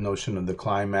notion of the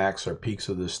climax or peaks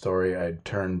of the story, I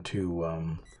turned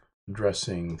to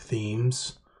addressing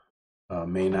themes,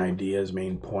 main ideas,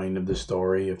 main point of the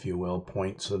story, if you will,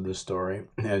 points of the story.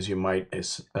 As you might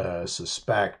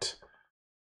suspect,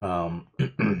 the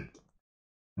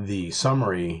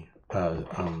summary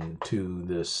to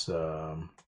this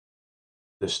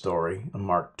story,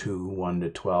 Mark 2,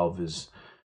 1-12,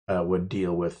 would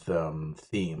deal with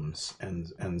themes,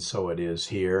 and so it is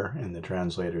here in the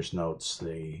translator's notes.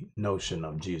 The notion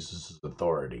of Jesus'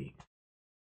 authority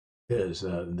is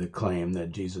the claim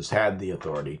that Jesus had the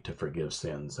authority to forgive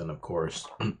sins, and of course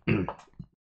the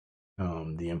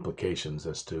implications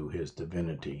as to his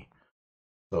divinity.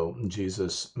 So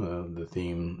Jesus, the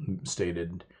theme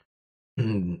stated,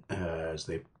 as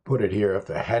they put it here, if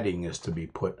the heading is to be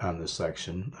put on the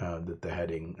section, that the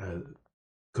heading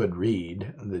could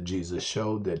read that Jesus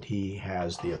showed that he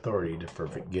has the authority to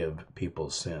forgive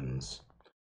people's sins.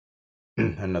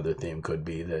 Another theme could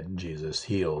be that Jesus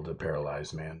healed a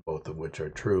paralyzed man, both of which are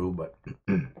true, but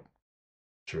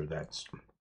sure, that's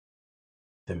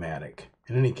thematic.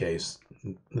 In any case,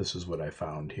 this is what I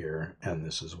found here, and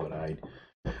this is what I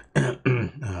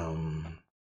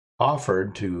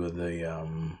offered to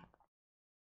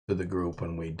the group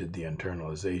when we did the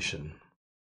internalization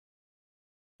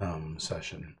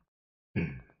session.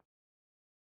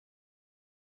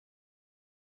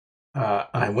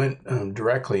 I went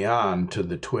directly on to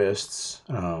the twists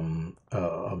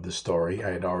of the story.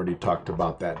 I had already talked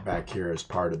about that back here as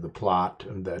part of the plot,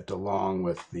 that along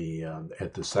with the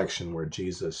at the section where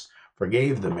Jesus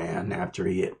forgave the man after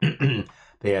he had,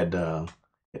 they had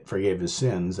forgave his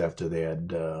sins after they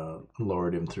had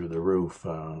lowered him through the roof.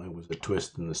 It was a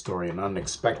twist in the story, an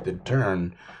unexpected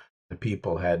turn. The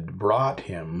people had brought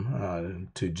him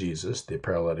to Jesus, the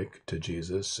paralytic to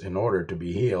Jesus, in order to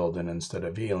be healed, and instead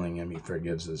of healing him, he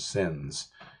forgives his sins.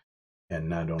 And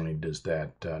not only does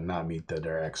that not meet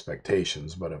their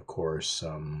expectations, but of course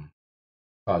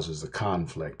causes a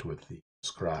conflict with the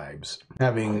scribes.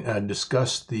 Having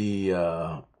discussed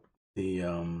the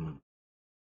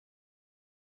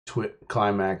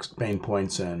climax, pain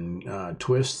points, and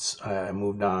twists, I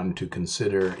moved on to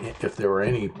consider if there were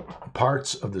any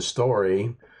parts of the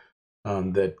story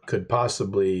that could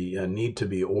possibly need to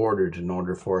be ordered in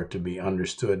order for it to be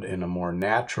understood in a more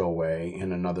natural way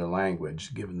in another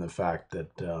language, given the fact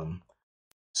that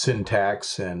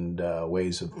syntax and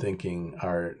ways of thinking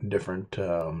are different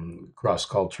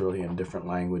cross-culturally in different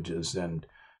languages. And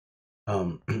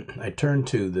I turned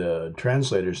to the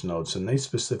translator's notes, and they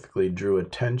specifically drew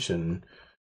attention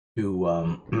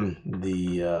to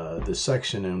the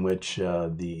section in which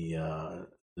the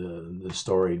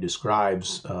story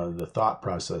describes the thought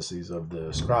processes of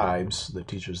the scribes, the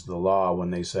teachers of the law,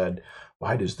 when they said,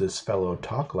 "Why does this fellow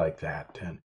talk like that?"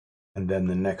 And then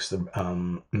the next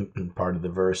part of the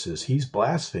verse is, "He's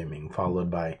blaspheming," followed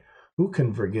by, "Who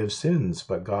can forgive sins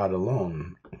but God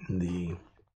alone?"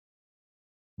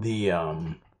 The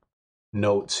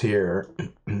notes here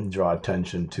draw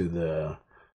attention to the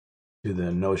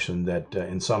notion that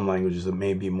in some languages it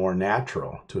may be more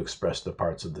natural to express the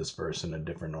parts of this verse in a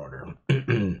different order.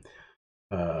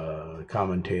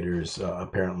 Commentators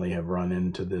apparently have run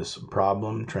into this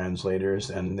problem, translators,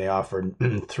 and they offered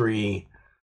three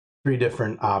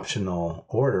different optional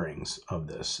orderings of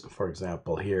this. For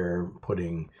example, here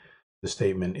putting the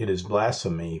statement, "It is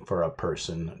blasphemy for a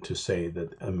person to say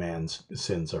that a man's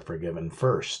sins are forgiven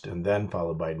first," and then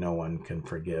followed by, "No one can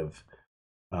forgive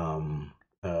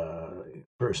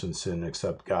person's sin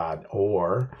except God,"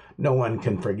 or "No one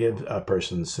can forgive a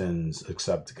person's sins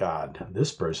except God.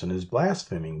 This person is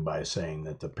blaspheming by saying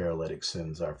that the paralytic's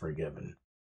sins are forgiven."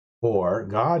 Or,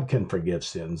 "God can forgive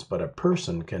sins, but a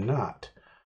person cannot.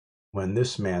 When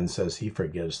this man says he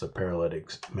forgives the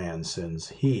paralytic man's sins,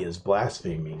 he is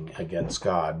blaspheming against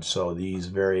God." So these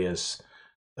various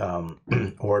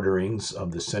orderings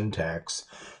of the syntax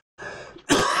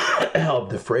of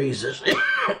the phrases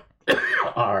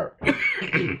are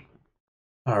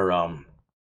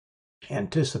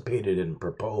anticipated and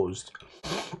proposed.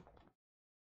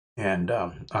 And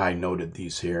I noted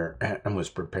these here and was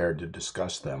prepared to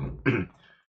discuss them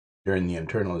during the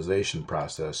internalization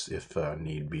process if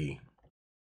need be.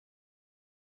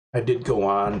 I did go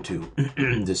on to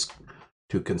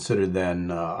to consider then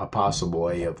a possible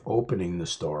way of opening the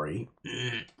story,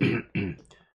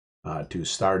 to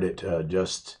start it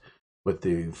just with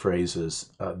the phrase,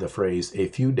 "a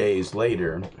few days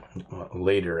later."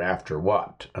 Later after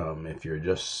what? If you're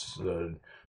just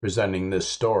presenting this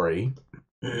story,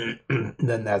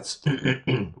 then that's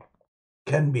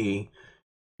can be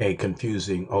a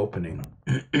confusing opening.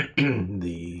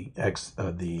 The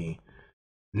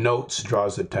notes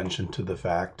draws attention to the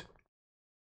fact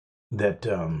that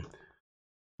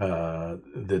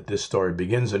that this story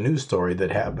begins a new story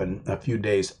that happened a few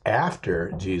days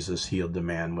after Jesus healed the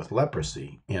man with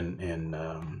leprosy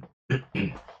in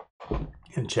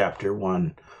chapter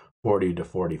 140 to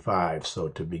 45. So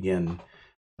to begin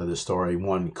the story,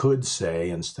 one could say,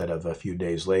 instead of a few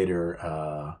days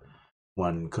later,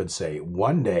 one could say,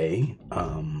 one day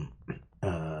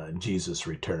Jesus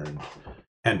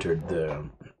entered the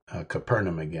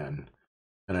Capernaum again.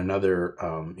 And another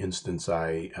instance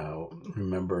I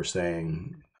remember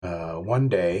saying, one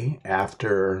day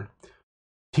after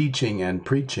teaching and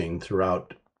preaching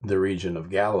throughout the region of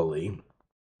Galilee,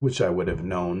 which I would have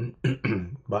known,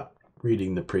 but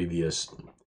reading the previous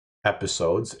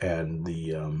episodes and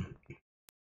the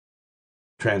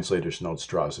translator's notes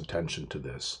draws attention to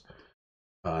this.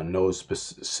 No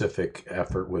specific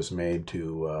effort was made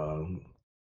to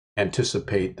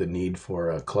anticipate the need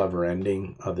for a clever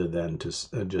ending, other than to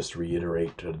just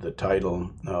reiterate the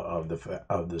title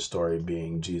of the story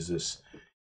being Jesus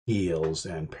heals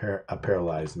a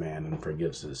paralyzed man and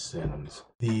forgives his sins.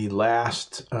 The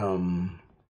last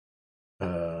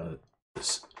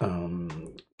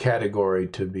category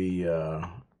to be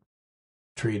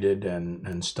treated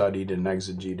and studied and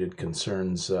exegeted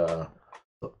concerns the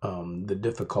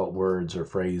difficult words or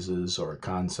phrases or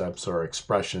concepts or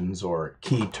expressions or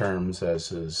key terms,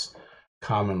 as is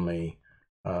commonly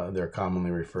they're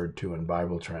commonly referred to in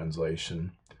Bible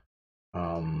translation.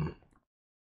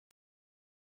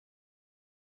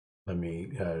 Let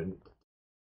me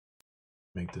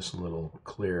make this a little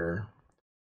clearer.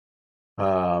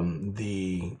 I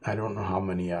don't know how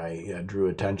many I drew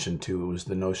attention to. It was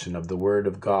the notion of the Word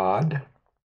of God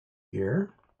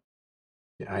here.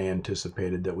 I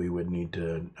anticipated that we would need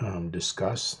to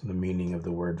discuss the meaning of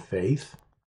the word faith,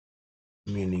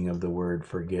 the meaning of the word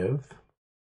forgive,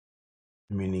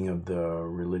 the meaning of the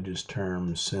religious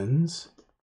term sins,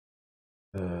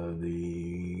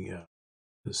 the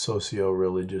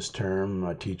socio-religious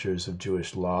term teachers of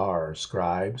Jewish law or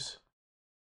scribes,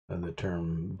 the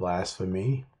term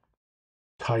blasphemy,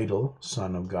 title,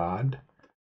 Son of God,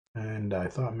 and I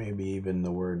thought maybe even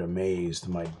the word amazed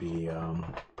might be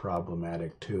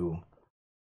problematic too.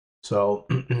 So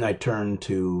I turned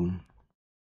to,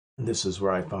 this is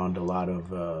where I found a lot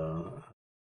of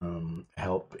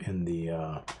help in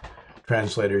the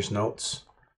translator's notes.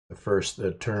 The first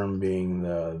term being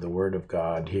the Word of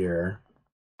God here.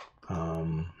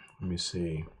 Let me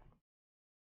see.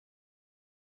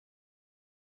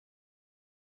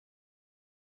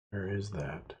 Where is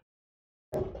that?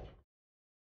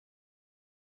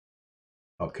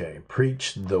 Okay,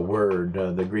 preach the word.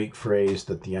 The Greek phrase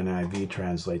that the NIV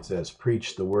translates as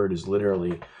preach the word is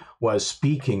literally was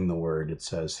speaking the word, it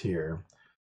says here.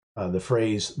 The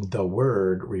phrase the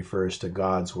word refers to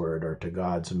God's word or to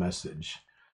God's message.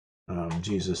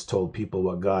 Jesus told people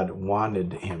what God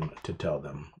wanted him to tell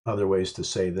them. Other ways to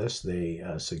say this, they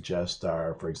suggest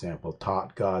are, for example,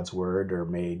 taught God's word or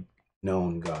made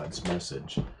known God's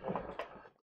message.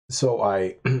 So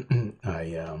I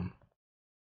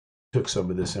took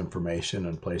some of this information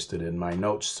and placed it in my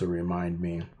notes to remind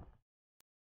me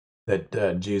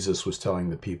that Jesus was telling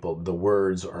the people the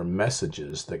words or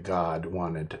messages that God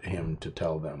wanted him to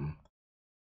tell them.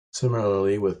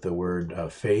 Similarly, with the word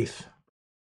faith,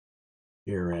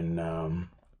 here in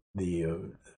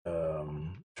the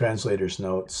translator's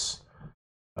notes,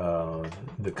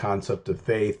 the concept of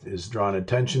faith is drawn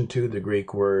attention to. The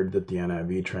Greek word that the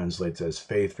NIV translates as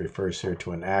faith refers here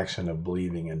to an action of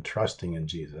believing and trusting in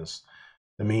Jesus.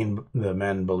 The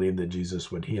men believed that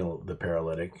Jesus would heal the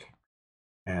paralytic,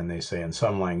 and they say in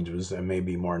some languages it may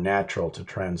be more natural to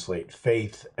translate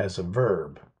faith as a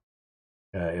verb.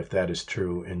 If that is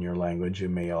true in your language, you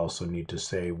may also need to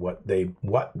say what they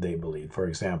believe. For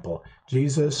example,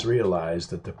 Jesus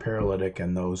realized that the paralytic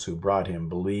and those who brought him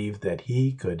believed that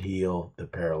he could heal the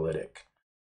paralytic.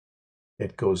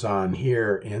 It goes on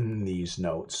here in these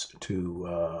notes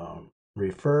to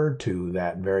refer to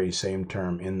that very same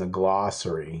term in the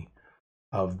glossary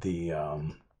of the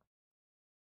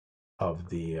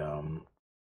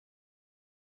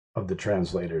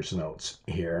translator's notes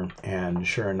here. And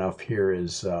sure enough, here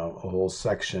is a whole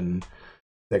section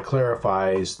that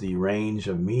clarifies the range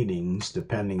of meanings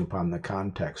depending upon the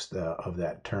context of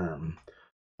that term.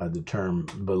 The term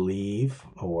believe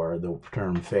or the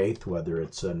term faith, whether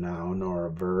it's a noun or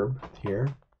a verb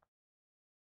here.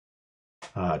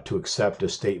 To accept a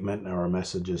statement or a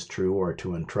message as true, or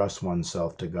to entrust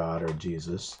oneself to God or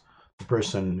Jesus. The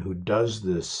person who does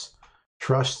this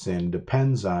trusts in,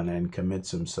 depends on, and commits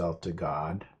himself to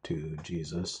God, to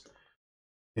Jesus.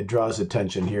 It draws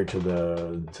attention here to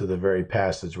the very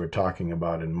passage we're talking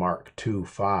about in Mark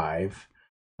 2:5,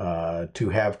 to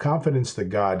have confidence that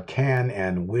God can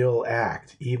and will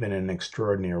act even in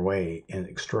extraordinary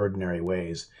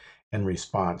ways in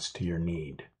response to your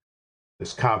need.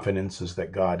 This confidence is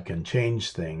that God can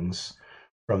change things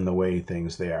from the way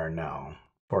they are now.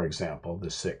 For example,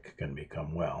 the sick can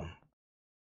become well.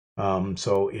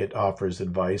 So it offers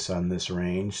advice on this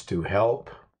range to help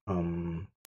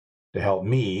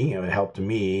me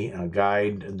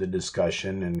guide the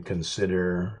discussion and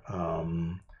consider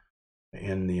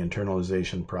in the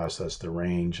internalization process the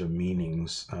range of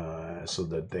meanings so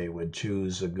that they would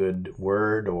choose a good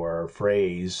word or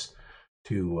phrase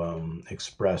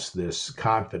express this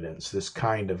confidence, this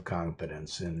kind of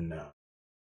confidence in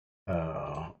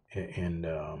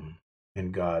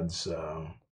God's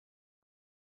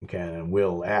can and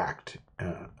will act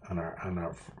on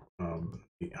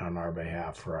our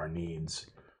behalf for our needs.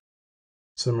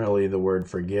 Similarly, the word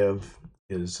forgive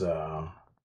is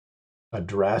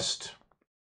addressed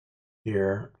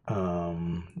here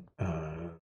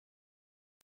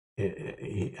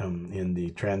in the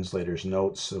translator's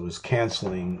notes. It was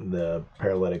canceling the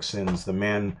paralytic sins. The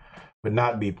man would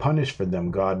not be punished for them.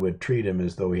 God would treat him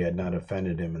as though he had not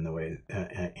offended him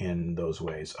in those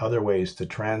ways. Other ways to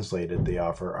translate it they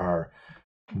offer are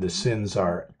the sins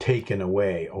are taken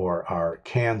away or are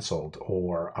canceled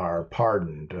or are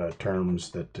pardoned,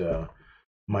 terms that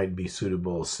might be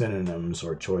suitable synonyms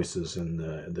or choices in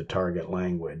the target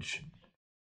language.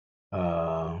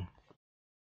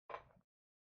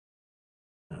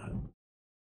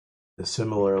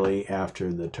 Similarly,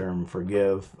 after the term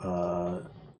forgive,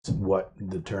 what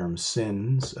the term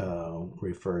sins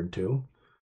referred to.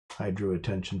 I drew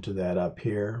attention to that up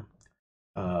here.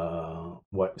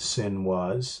 What sin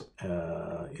was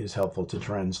is helpful to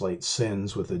translate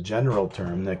sins with a general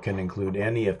term that can include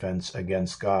any offense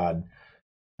against God.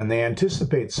 And they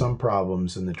anticipate some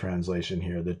problems in the translation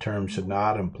here. The term should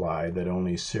not imply that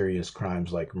only serious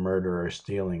crimes like murder or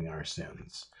stealing are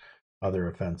sins. Other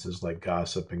offenses like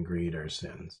gossip and greed are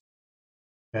sins.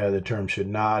 The term should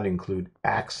not include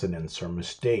accidents or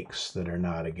mistakes that are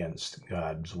not against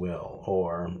God's will,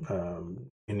 or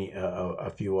a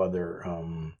few other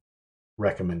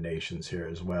recommendations here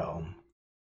as well.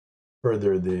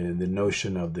 Further, the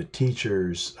notion of the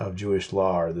teachers of Jewish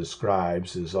law, or the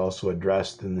scribes, is also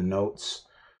addressed in the notes.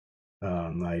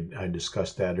 I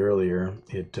discussed that earlier.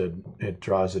 It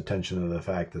draws attention to the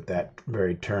fact that that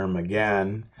very term,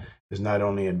 again, is not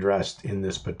only addressed in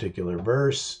this particular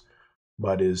verse,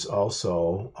 but is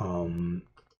also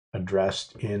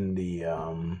addressed in the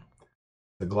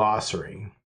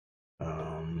glossary.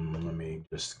 Let me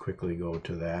just quickly go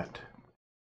to that.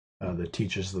 The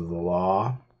teachers of the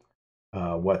law.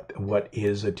 What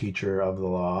is a teacher of the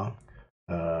law?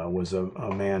 Was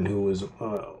a man whose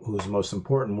most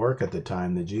important work at the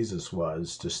time that Jesus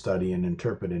was to study and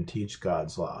interpret and teach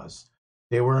God's laws.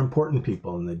 They were important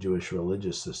people in the Jewish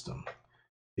religious system.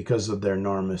 Because of their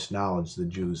enormous knowledge, the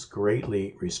Jews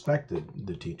greatly respected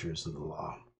the teachers of the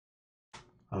law.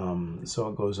 So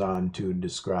it goes on to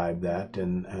describe that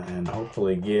and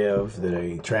hopefully give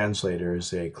the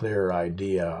translators a clearer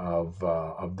idea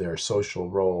of their social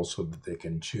role so that they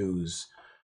can choose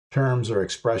terms or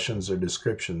expressions or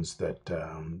descriptions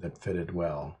that fitted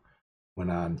well. Went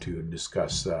on to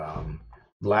discuss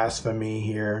blasphemy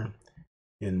here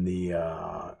in the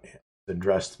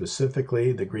addressed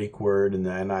specifically. The Greek word in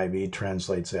the NIV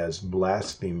translates as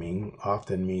blaspheming,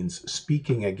 often means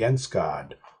speaking against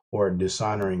God or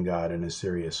dishonoring God in a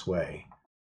serious way.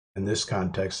 In this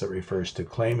context, it refers to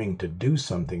claiming to do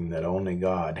something that only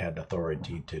God had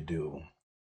authority to do.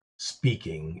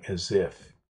 Speaking as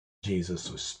if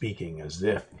Jesus was speaking as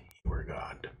if he were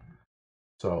God.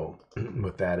 So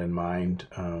with that in mind,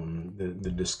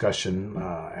 the discussion,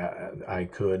 I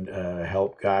could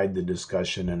help guide the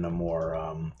discussion in a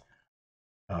more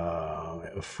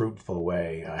fruitful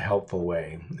way, a helpful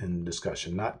way in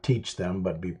discussion. Not teach them,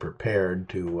 but be prepared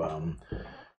to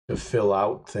fill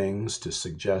out things, to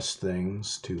suggest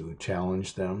things, to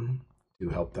challenge them, to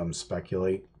help them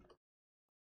speculate.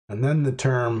 And then the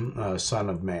term Son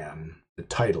of Man, the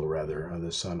title rather of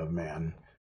the Son of Man,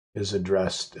 is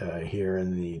addressed here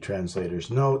in the translator's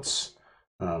notes.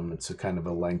 It's a kind of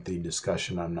a lengthy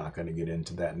discussion. I'm not going to get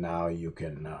into that now. You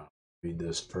can read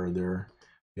this further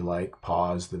if you like.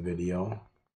 Pause the video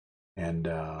and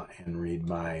read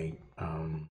my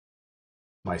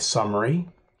my summary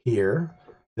here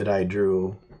that I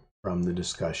drew from the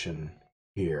discussion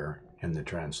here in the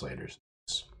translator's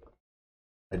notes.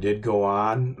 I did go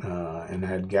on and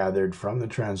had gathered from the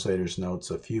translator's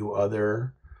notes a few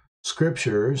other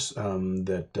scriptures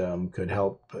that could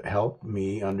help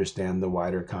me understand the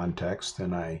wider context,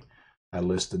 and I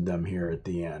listed them here at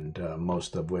the end,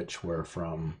 most of which were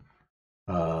from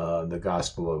the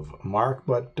Gospel of Mark,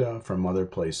 but from other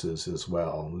places as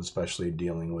well, especially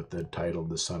dealing with the title,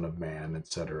 the Son of Man,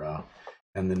 etc.,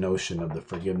 and the notion of the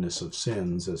forgiveness of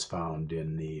sins as found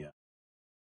in the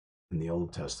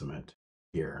Old Testament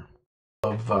here.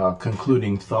 Of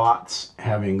concluding thoughts,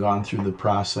 having gone through the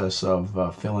process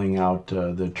of filling out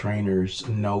the trainer's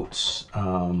notes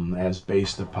as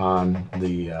based upon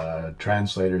the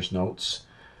translator's notes.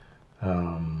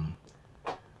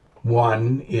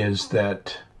 One is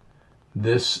that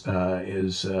This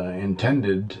is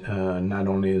intended not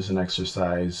only as an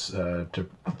exercise to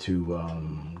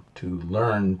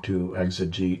learn to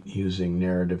exegete using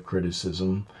narrative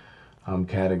criticism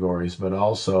categories, but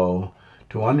also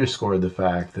to underscore the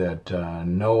fact that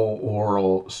no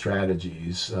oral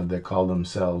strategies that call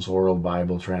themselves oral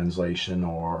Bible translation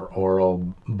or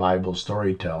oral Bible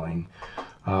storytelling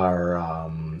are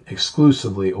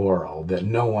exclusively oral, that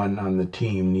no one on the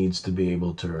team needs to be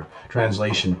able to,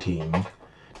 translation team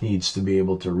needs to be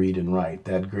able to read and write.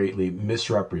 That greatly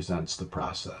misrepresents the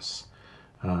process.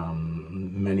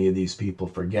 Many of these people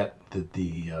forget that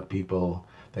the people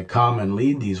that come and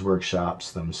lead these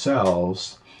workshops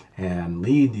themselves and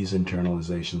lead these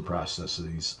internalization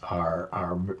processes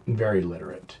are very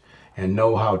literate and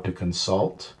know how to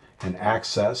consult and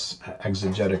access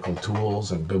exegetical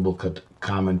tools and biblical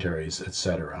commentaries,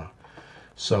 etc.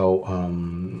 So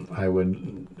I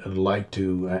would like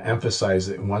to emphasize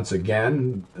it once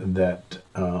again that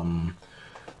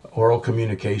oral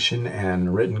communication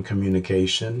and written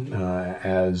communication,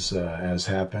 as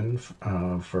happened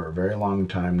for a very long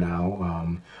time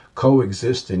now,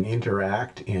 coexist and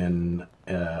interact in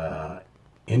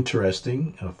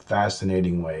interesting,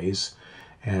 fascinating ways.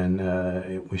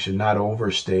 And we should not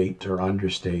overstate or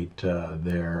understate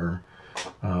their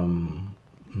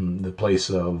the place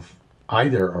of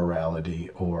either orality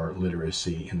or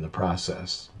literacy in the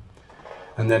process.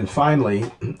 And then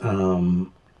finally,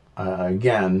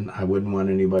 again, I wouldn't want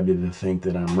anybody to think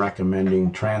that I'm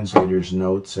recommending translators'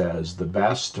 notes as the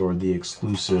best or the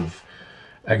exclusive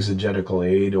exegetical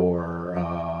aid or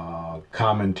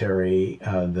commentary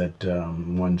that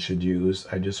one should use.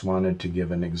 I just wanted to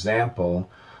give an example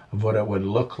of what it would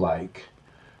look like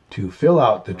to fill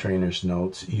out the trainer's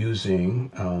notes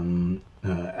using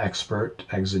expert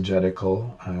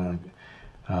exegetical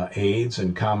aids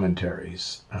and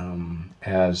commentaries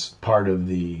as part of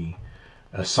the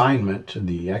assignment,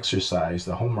 the exercise,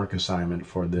 the homework assignment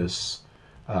for this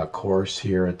course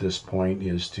here at this point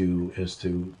is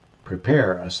to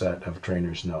prepare a set of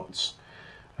trainer's notes.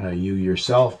 You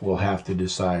yourself will have to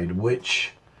decide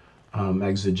which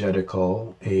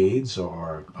exegetical aids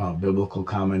or biblical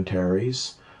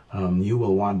commentaries you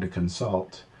will want to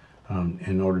consult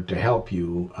in order to help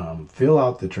you fill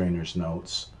out the trainer's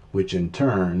notes, which in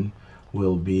turn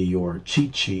will be your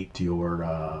cheat sheet, your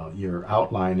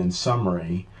outline and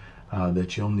summary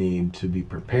that you'll need to be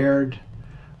prepared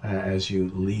as you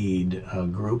lead a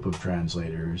group of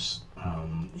translators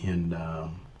in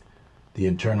the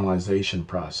internalization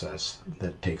process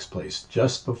that takes place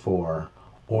just before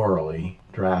orally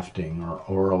drafting or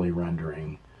orally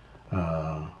rendering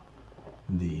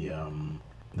the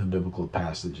biblical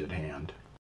passage at hand.